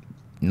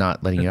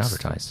not letting you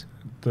advertise?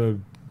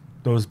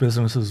 Those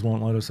businesses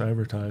won't let us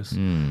advertise.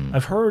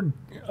 I've heard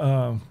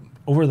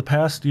over the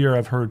past year,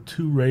 I've heard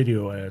 2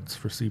 radio ads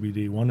for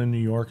CBD, one in New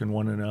York and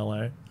one in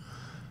LA.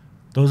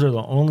 Those are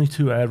the only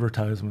 2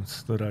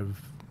 advertisements that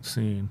I've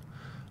seen.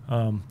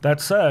 That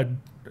said,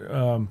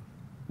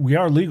 we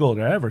are legal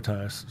to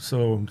advertise.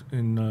 So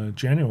in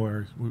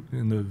January,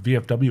 in the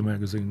VFW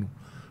magazine,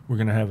 we're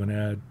going to have an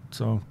ad.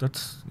 So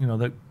that's,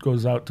 that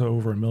goes out to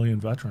over 1 million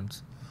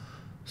veterans.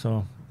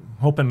 So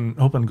hoping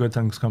good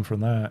things come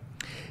from that.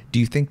 Do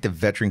you think the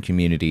veteran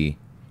community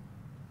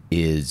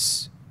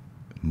is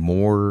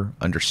more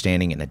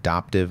understanding and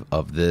adoptive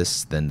of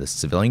this than the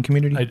civilian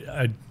community?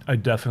 I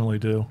definitely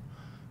do.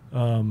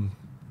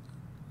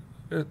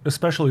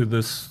 Especially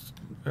this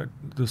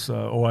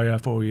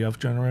OIF, OEF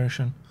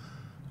generation.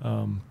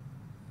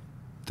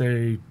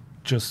 They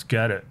just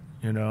get it,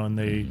 and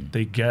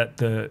they get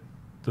that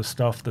the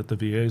stuff that the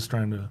VA is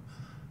trying to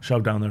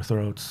shove down their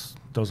throats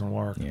doesn't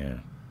work. Yeah.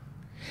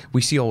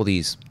 We see all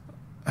these.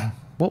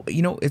 Well,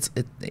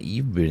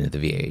 you've been at the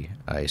VA,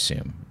 I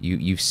assume.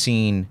 You've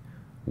seen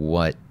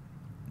what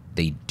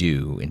they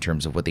do in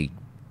terms of what they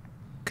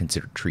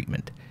consider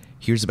treatment.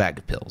 Here's a bag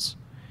of pills.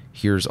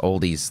 Here's all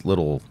these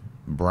little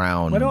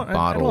brown bottles.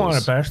 I don't want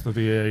to bash the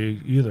VA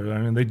either. I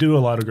mean, they do a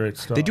lot of great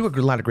stuff. They do a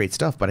lot of great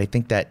stuff, but I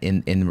think that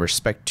in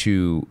respect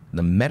to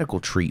the medical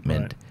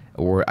treatment,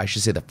 or I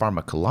should say the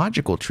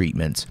pharmacological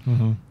treatments,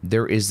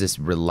 there is this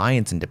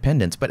reliance and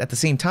dependence. But at the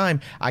same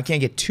time, I can't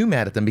get too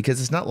mad at them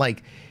because it's not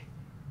like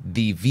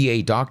the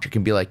VA doctor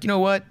can be like, you know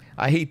what?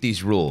 I hate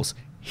these rules.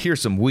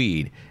 Here's some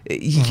weed.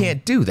 You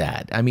can't do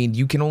that. I mean,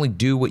 you can only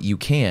do what you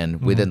can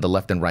within the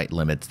left and right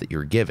limits that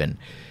you're given.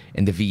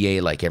 And the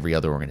VA, like every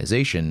other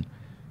organization,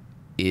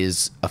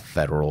 is a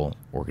federal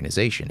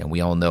organization. And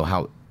we all know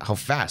how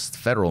fast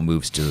federal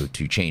moves to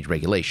change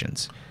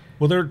regulations.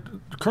 Well, they're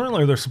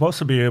supposed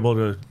to be able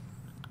to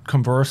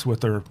converse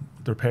with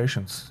their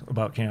patients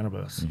about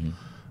cannabis.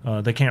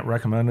 They can't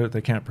recommend it,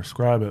 they can't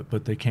prescribe it,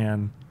 but they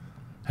can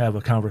have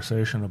a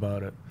conversation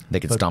about it. They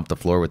can stomp the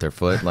floor with their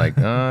foot, like,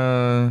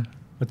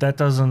 But that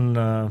doesn't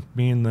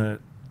mean that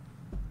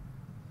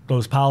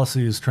those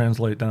policies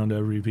translate down to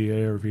every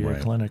VA or VA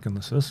clinic in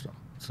the system.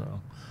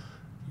 So,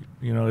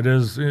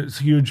 it's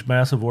a huge,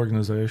 massive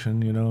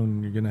organization,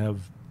 and you're going to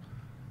have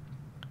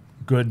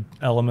good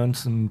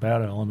elements and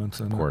bad elements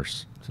in it. Of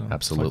course. So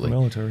Absolutely. It's like the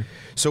military.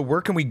 So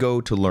where can we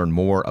go to learn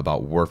more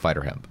about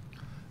Warfighter Hemp?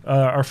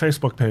 Our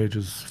Facebook page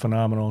is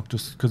phenomenal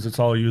just because it's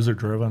all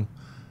user-driven.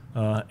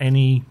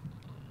 Any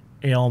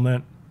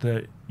ailment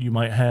that you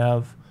might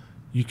have,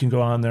 you can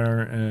go on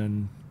there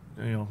and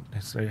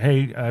say,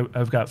 hey,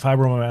 I've got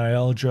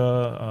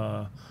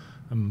fibromyalgia.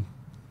 I'm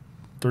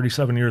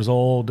 37 years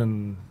old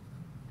and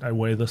I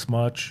weigh this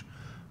much.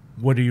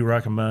 What do you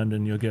recommend?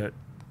 And you'll get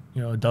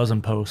a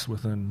dozen posts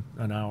within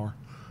an hour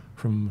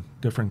from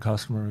different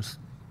customers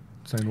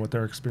saying what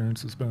their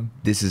experience has been.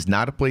 This is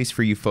not a place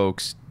for you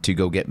folks to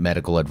go get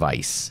medical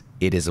advice.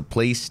 It is a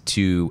place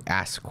to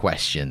ask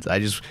questions.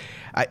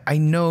 I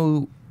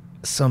know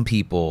some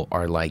people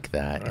are like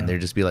that, and they're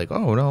just be like,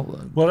 "Oh no,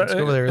 let's go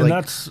over there." And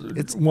like,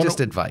 it's just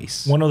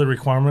advice. One of the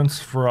requirements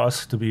for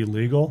us to be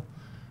legal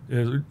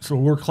is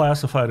we're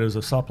classified as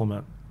a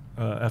supplement,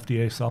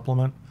 FDA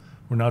supplement.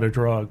 We're not a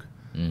drug.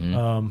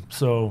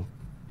 So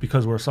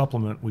because we're a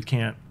supplement, we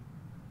can't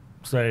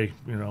say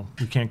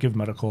we can't give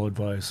medical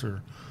advice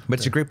or. But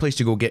it's a great place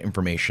to go get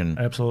information.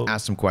 Absolutely.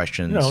 Ask some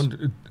questions.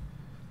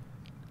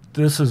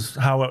 This is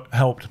how it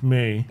helped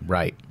me.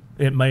 Right.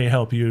 It may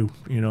help you,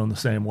 in the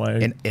same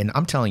way. And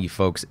I'm telling you,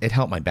 folks, it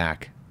helped my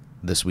back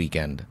this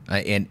weekend.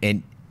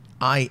 And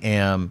I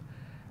am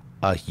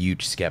a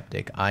huge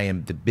skeptic. I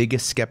am the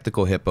biggest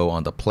skeptical hippo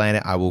on the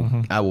planet. I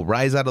will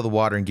rise out of the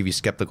water and give you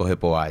skeptical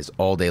hippo eyes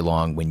all day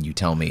long when you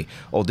tell me,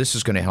 oh, this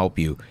is going to help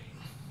you.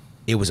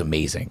 It was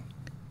amazing.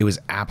 It was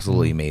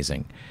absolutely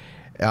amazing.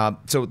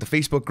 So the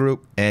Facebook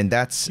group, and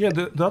that's... Yeah,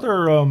 the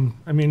other,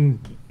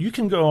 you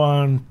can go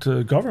on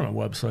to government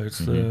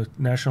websites, the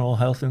National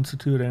Health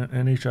Institute,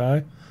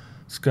 NHI.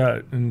 It's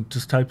got, and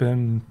just type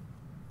in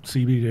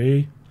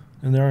CBD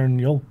in there, and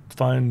you'll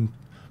find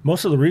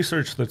most of the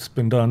research that's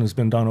been done has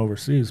been done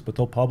overseas, but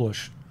they'll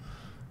publish,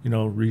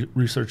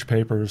 research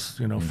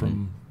papers,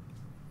 from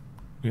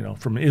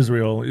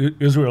Israel.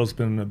 Israel's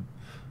been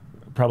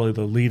probably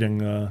the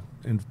leading,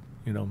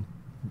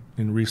 in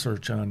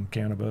research on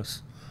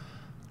cannabis.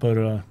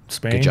 But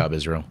Spain. Good job,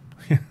 Israel.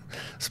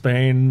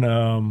 Spain,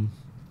 other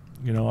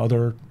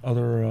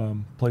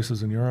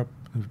places in Europe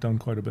have done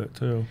quite a bit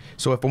too.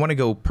 So if I want to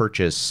go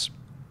purchase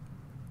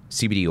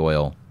CBD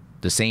oil,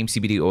 the same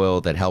CBD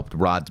oil that helped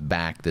Rod's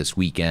back this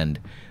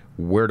weekend,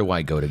 where do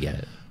I go to get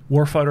it?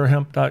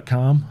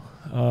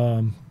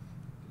 Warfighterhemp.com.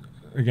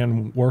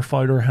 Again,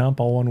 Warfighter Hemp,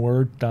 all one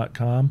word,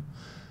 .com.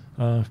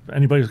 If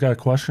anybody's got a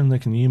question, they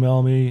can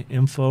email me,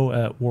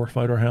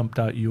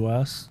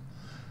 info@warfighterhemp.us.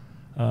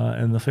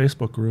 And the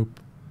Facebook group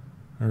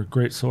are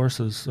great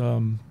sources.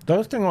 The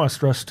other thing I want to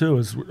stress too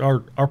is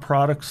our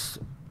products,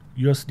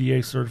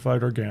 USDA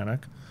certified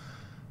organic.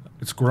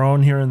 It's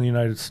grown here in the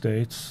United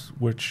States,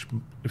 which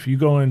if you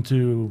go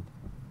into,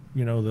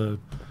 the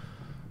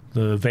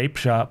vape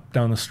shop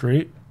down the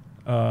street,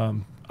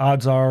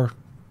 odds are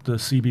the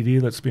CBD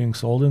that's being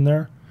sold in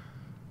there,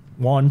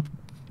 one,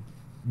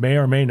 may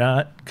or may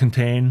not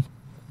contain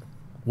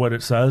what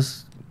it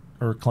says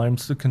or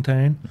claims to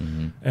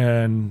contain.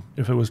 And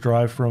if it was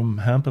derived from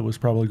hemp, it was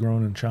probably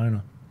grown in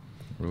China.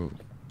 Ooh.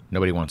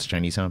 Nobody wants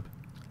Chinese hemp?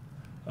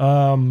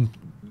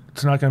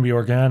 it's not going to be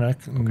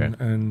organic, and,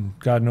 Okay. and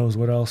God knows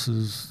what else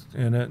is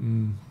in it,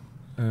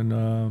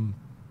 and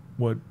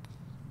what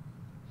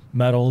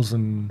metals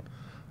and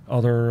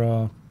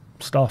other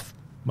stuff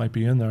might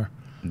be in there.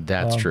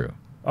 That's true.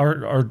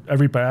 Our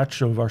every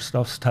batch of our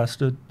stuff's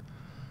tested.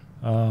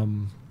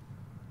 You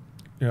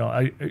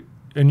know,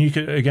 and you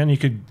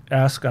could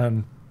ask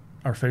on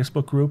our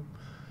Facebook group.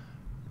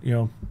 You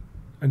know,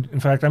 and in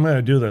fact, I'm going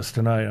to do this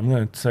tonight. I'm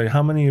going to say,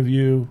 how many of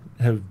you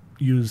have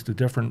used a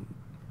different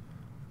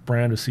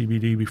brand of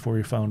CBD before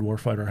you found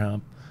Warfighter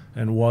Hemp,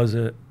 and was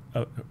it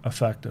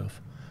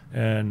effective?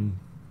 And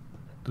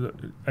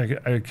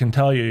I can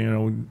tell you, you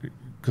know,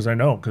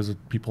 because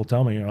people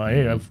tell me, you know,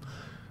 hey,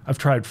 I've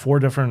tried 4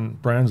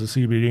 different brands of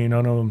CBD,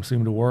 none of them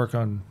seem to work.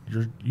 On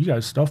you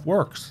guys' stuff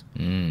works.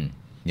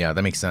 Yeah,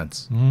 that makes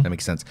sense. That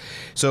makes sense.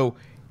 So,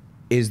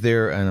 is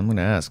there, and I'm going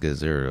to ask,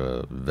 is there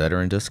a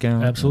veteran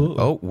discount? Absolutely.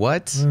 Oh,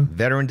 what?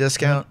 Veteran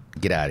discount?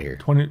 Get out of here.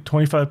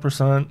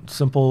 25%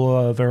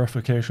 simple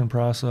verification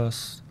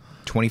process.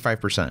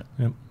 25%.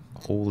 Yep.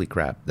 Holy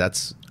crap.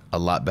 That's a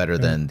lot better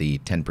than the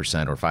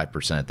 10% or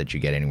 5% that you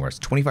get anywhere. It's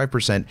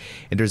 25%,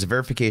 and there's a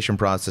verification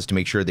process to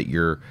make sure that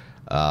you're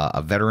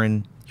a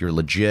veteran, you're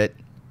legit.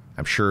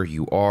 I'm sure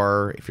you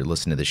are. If you're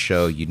listening to the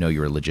show, you know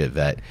you're a legit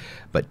vet.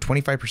 But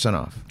 25%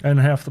 off. And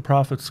half the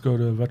profits go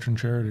to veteran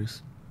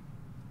charities.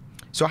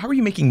 So how are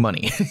you making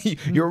money?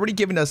 You're already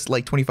giving us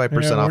like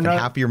 25% off, and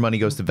half of your money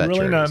goes to vet really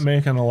charities. Not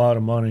making a lot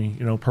of money,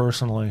 you know,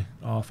 personally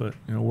off it.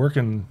 You know,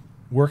 working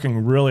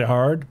really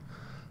hard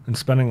and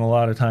spending a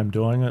lot of time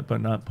doing it,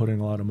 but not putting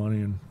a lot of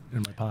money in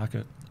my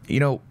pocket. You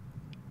know,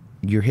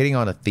 you're hitting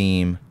on a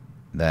theme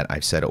that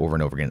I've said over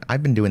and over again.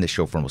 I've been doing this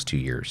show for almost 2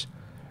 years.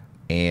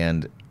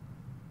 And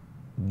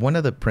one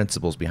of the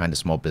principles behind a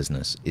small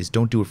business is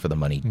don't do it for the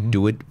money.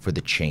 Do it for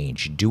the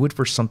change. Do it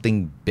for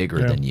something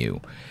bigger than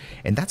you.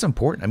 And that's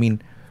important. I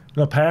mean,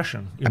 a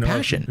passion.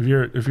 Passion.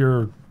 If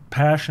you're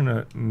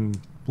passionate, and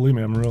believe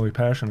me, I'm really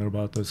passionate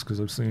about this because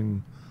I've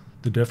seen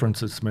the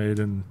difference it's made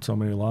in so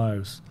many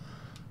lives,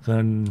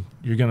 then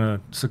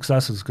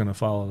success is gonna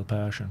follow the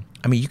passion.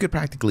 I mean, you could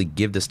practically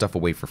give this stuff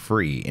away for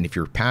free, and if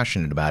you're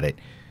passionate about it,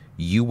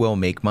 you will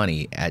make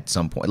money at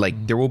some point.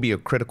 Like, there will be a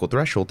critical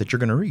threshold that you're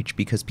going to reach,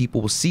 because people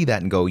will see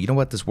that and go, you know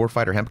what, this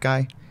Warfighter Hemp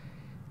guy,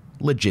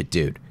 legit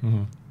dude.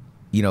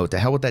 You know, to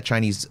hell with that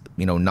Chinese,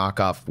 you know,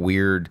 knockoff,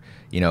 weird,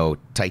 you know,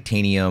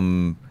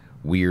 titanium,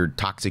 weird,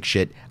 toxic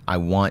shit. I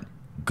want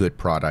good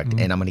product,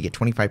 and I'm going to get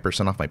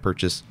 25% off my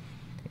purchase.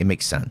 It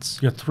makes sense.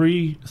 You got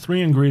three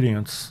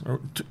ingredients, or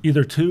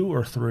either 2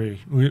 or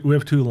 3. We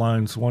have 2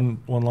 lines. One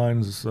line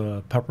is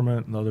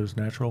peppermint, and the other is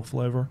natural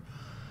flavor.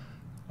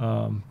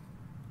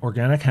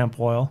 Organic hemp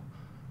oil.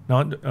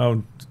 Now,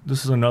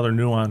 this is another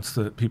nuance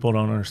that people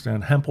don't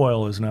understand. Hemp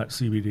oil is not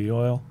CBD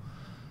oil.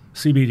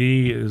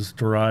 CBD is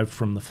derived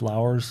from the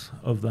flowers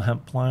of the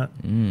hemp plant,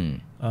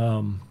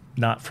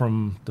 not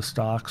from the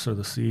stalks or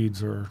the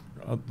seeds or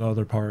the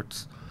other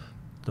parts.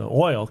 The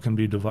oil can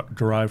be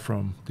derived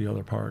from the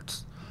other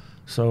parts.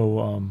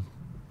 So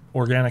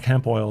organic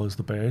hemp oil is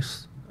the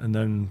base, and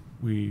then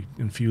we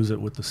infuse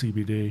it with the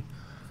CBD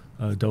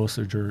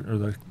dosage or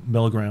the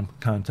milligram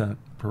content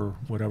per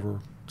whatever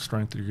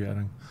strength you're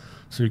getting.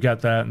 So you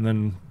got that, and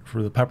then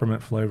for the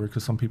peppermint flavor,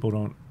 because some people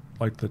don't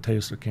like the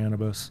taste of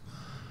cannabis,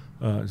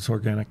 it's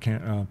organic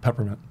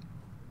peppermint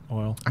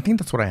oil. I think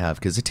that's what I have,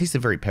 because it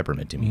tasted very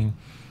peppermint to me.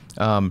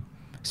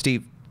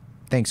 Steve,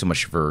 thanks so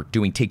much for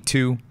doing take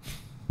 2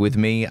 with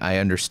me. I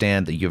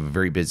understand that you have a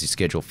very busy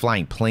schedule,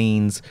 flying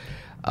planes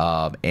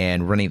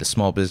and running the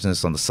small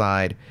business on the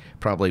side,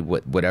 probably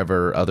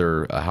whatever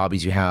other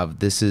hobbies you have.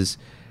 This is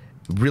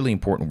really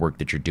important work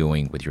that you're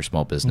doing with your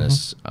small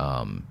business.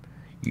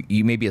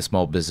 You may be a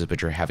small business,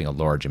 but you're having a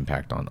large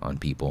impact on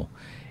people.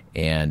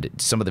 And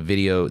some of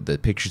the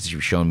pictures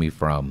you've shown me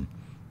from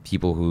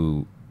people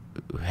who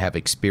have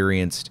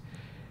experienced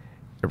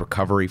a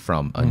recovery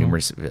from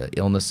numerous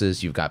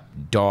illnesses. You've got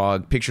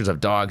pictures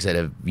of dogs that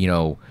have, you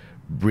know,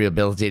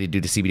 rehabilitated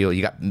due to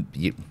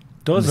CBD.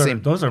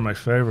 Those are my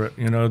favorite.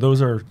 You know,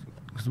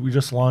 we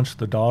just launched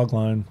the dog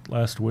line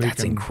last week.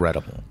 That's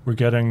incredible. We're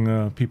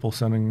getting people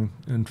sending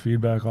in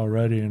feedback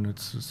already, and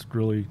it's just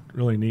really,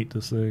 really neat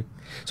to see.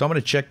 So I'm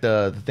going to check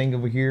the thing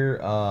over here.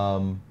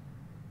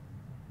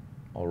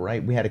 All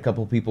right, we had a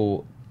couple of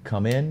people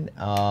come in.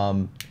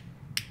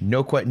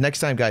 Next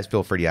time, guys,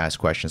 feel free to ask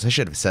questions. I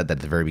should have said that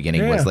at the very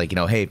beginning. Was like, you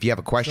know, hey, if you have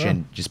a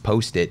question, just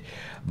post it.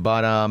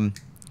 But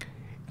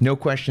no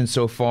questions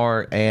so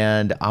far,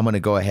 and I'm going to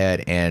go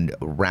ahead and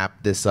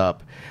wrap this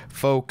up.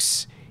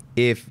 Folks,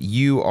 if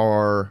you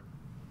are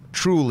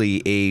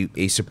truly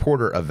a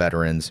supporter of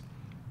veterans,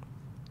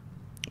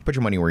 put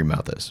your money where your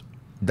mouth is.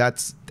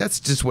 That's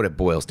just what it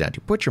boils down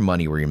to. Put your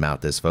money where your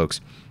mouth is, folks.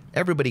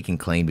 Everybody can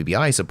claim to be,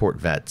 I support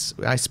vets,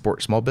 I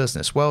support small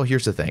business. Well,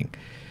 here's the thing.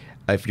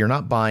 If you're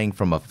not buying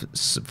from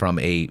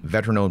a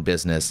veteran-owned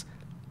business,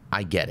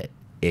 I get it.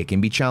 It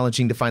can be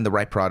challenging to find the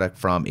right product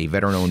from a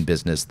veteran-owned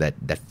business that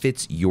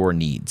fits your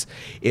needs.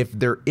 If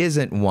there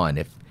isn't one,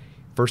 if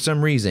for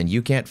some reason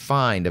you can't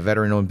find a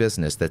veteran-owned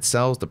business that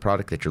sells the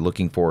product that you're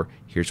looking for,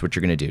 here's what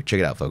you're going to do. Check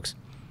it out, folks.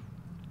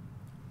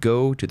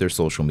 go to their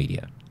social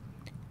media.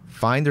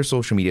 Find their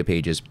social media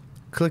pages,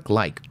 click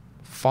like,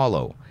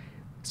 follow,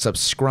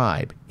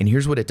 subscribe, and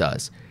here's what it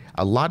does.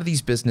 A lot of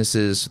these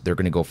businesses, they're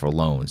going to go for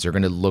loans. They're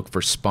going to look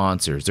for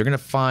sponsors. They're going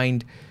to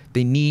find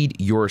they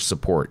need your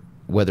support,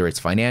 whether it's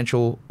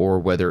financial or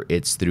whether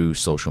it's through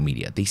social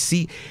media.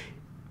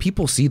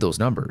 People see those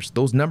numbers.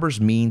 Those numbers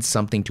mean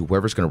something to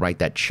whoever's going to write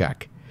that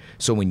check.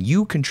 So when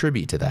you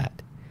contribute to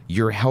that,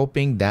 you're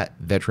helping that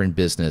veteran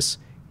business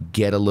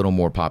get a little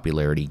more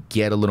popularity,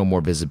 get a little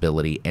more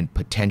visibility, and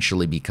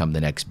potentially become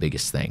the next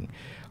biggest thing.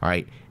 All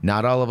right.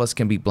 Not all of us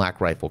can be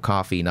Black Rifle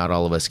Coffee. Not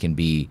all of us can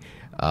be,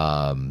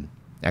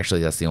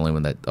 actually, that's the only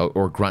one that,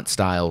 or Grunt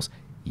Styles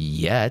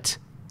yet.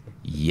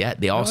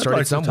 They all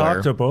started somewhere. I'd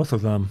like to talk to both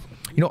of them.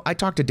 You know, I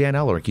talked to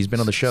Danyluk. He's been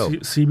on the show.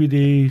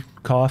 CBD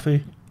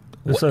coffee.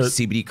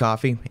 CBD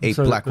coffee? Hey,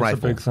 Black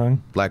Rifle. A big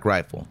thing. Black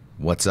Rifle.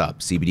 What's up?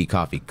 CBD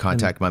coffee.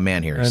 Contact my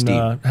man here, and,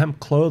 Steve. Hemp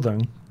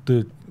clothing.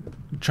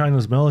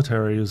 China's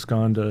military has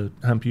gone to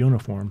hemp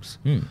uniforms.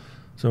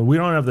 So we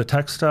don't have the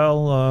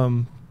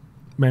textile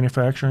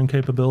manufacturing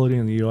capability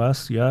in the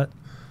U.S. yet,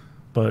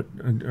 but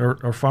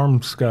our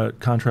farm's got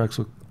contracts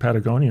with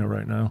Patagonia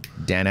right now.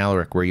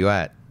 Danyluk, where you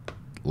at?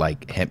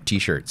 Like hemp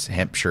t-shirts,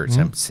 hemp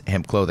shirts,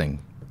 hemp clothing.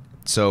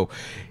 So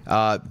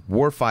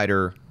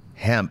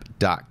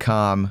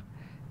warfighterhemp.com.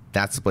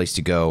 That's the place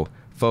to go.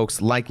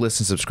 Folks, like,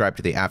 listen, subscribe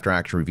to the After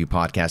Action Review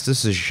podcast.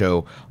 This is a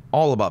show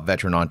all about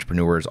veteran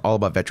entrepreneurs, all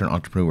about veteran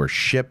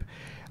entrepreneurship.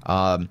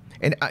 I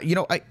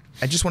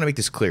just want to make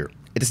this clear.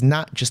 It is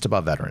not just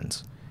about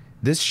veterans.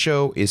 This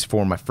show is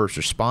for my first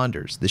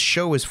responders. This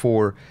show is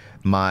for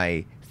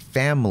my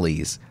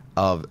families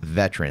of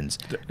veterans.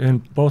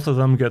 And both of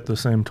them get the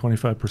same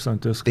 25%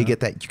 discount. They get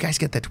that. You guys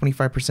get that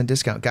 25%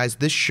 discount. Guys,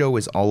 this show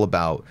is all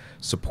about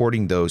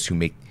supporting those who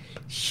make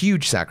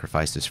huge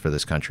sacrifices for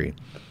this country.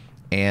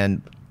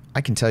 And I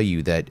can tell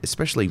you that,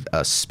 especially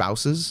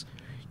spouses,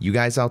 you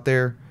guys out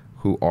there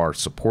who are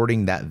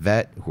supporting that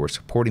vet, who are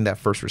supporting that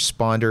first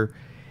responder,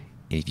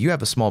 if you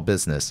have a small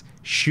business,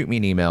 shoot me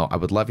an email. I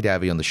would love to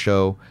have you on the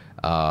show.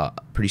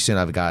 Pretty soon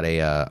I've got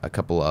a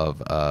couple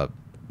of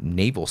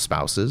naval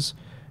spouses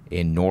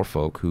in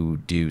Norfolk who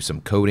do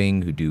some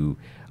coding, who do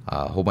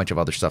a whole bunch of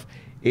other stuff.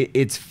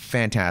 It's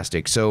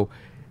fantastic. So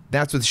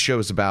that's what the show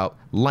is about.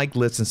 Like,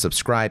 listen,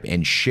 subscribe,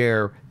 and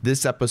share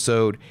this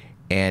episode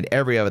and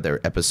every other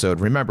episode.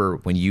 Remember,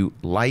 when you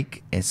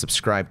like and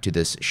subscribe to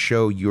this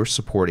show, you're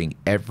supporting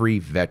every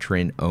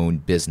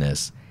veteran-owned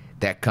business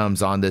that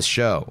comes on this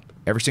show.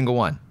 Every single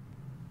one.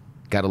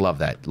 Gotta love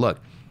that.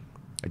 Look,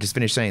 I just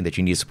finished saying that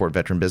you need to support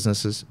veteran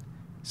businesses.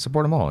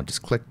 Support them all.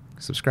 Just click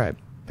subscribe.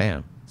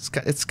 Bam.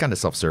 It's kind of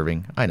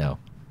self-serving, I know,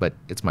 but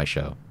it's my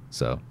show,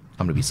 so I'm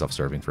going to be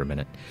self-serving for a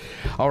minute.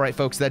 All right,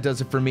 folks, that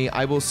does it for me.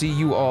 I will see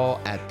you all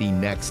at the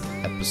next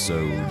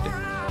episode.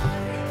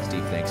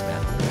 Steve, thanks,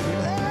 man.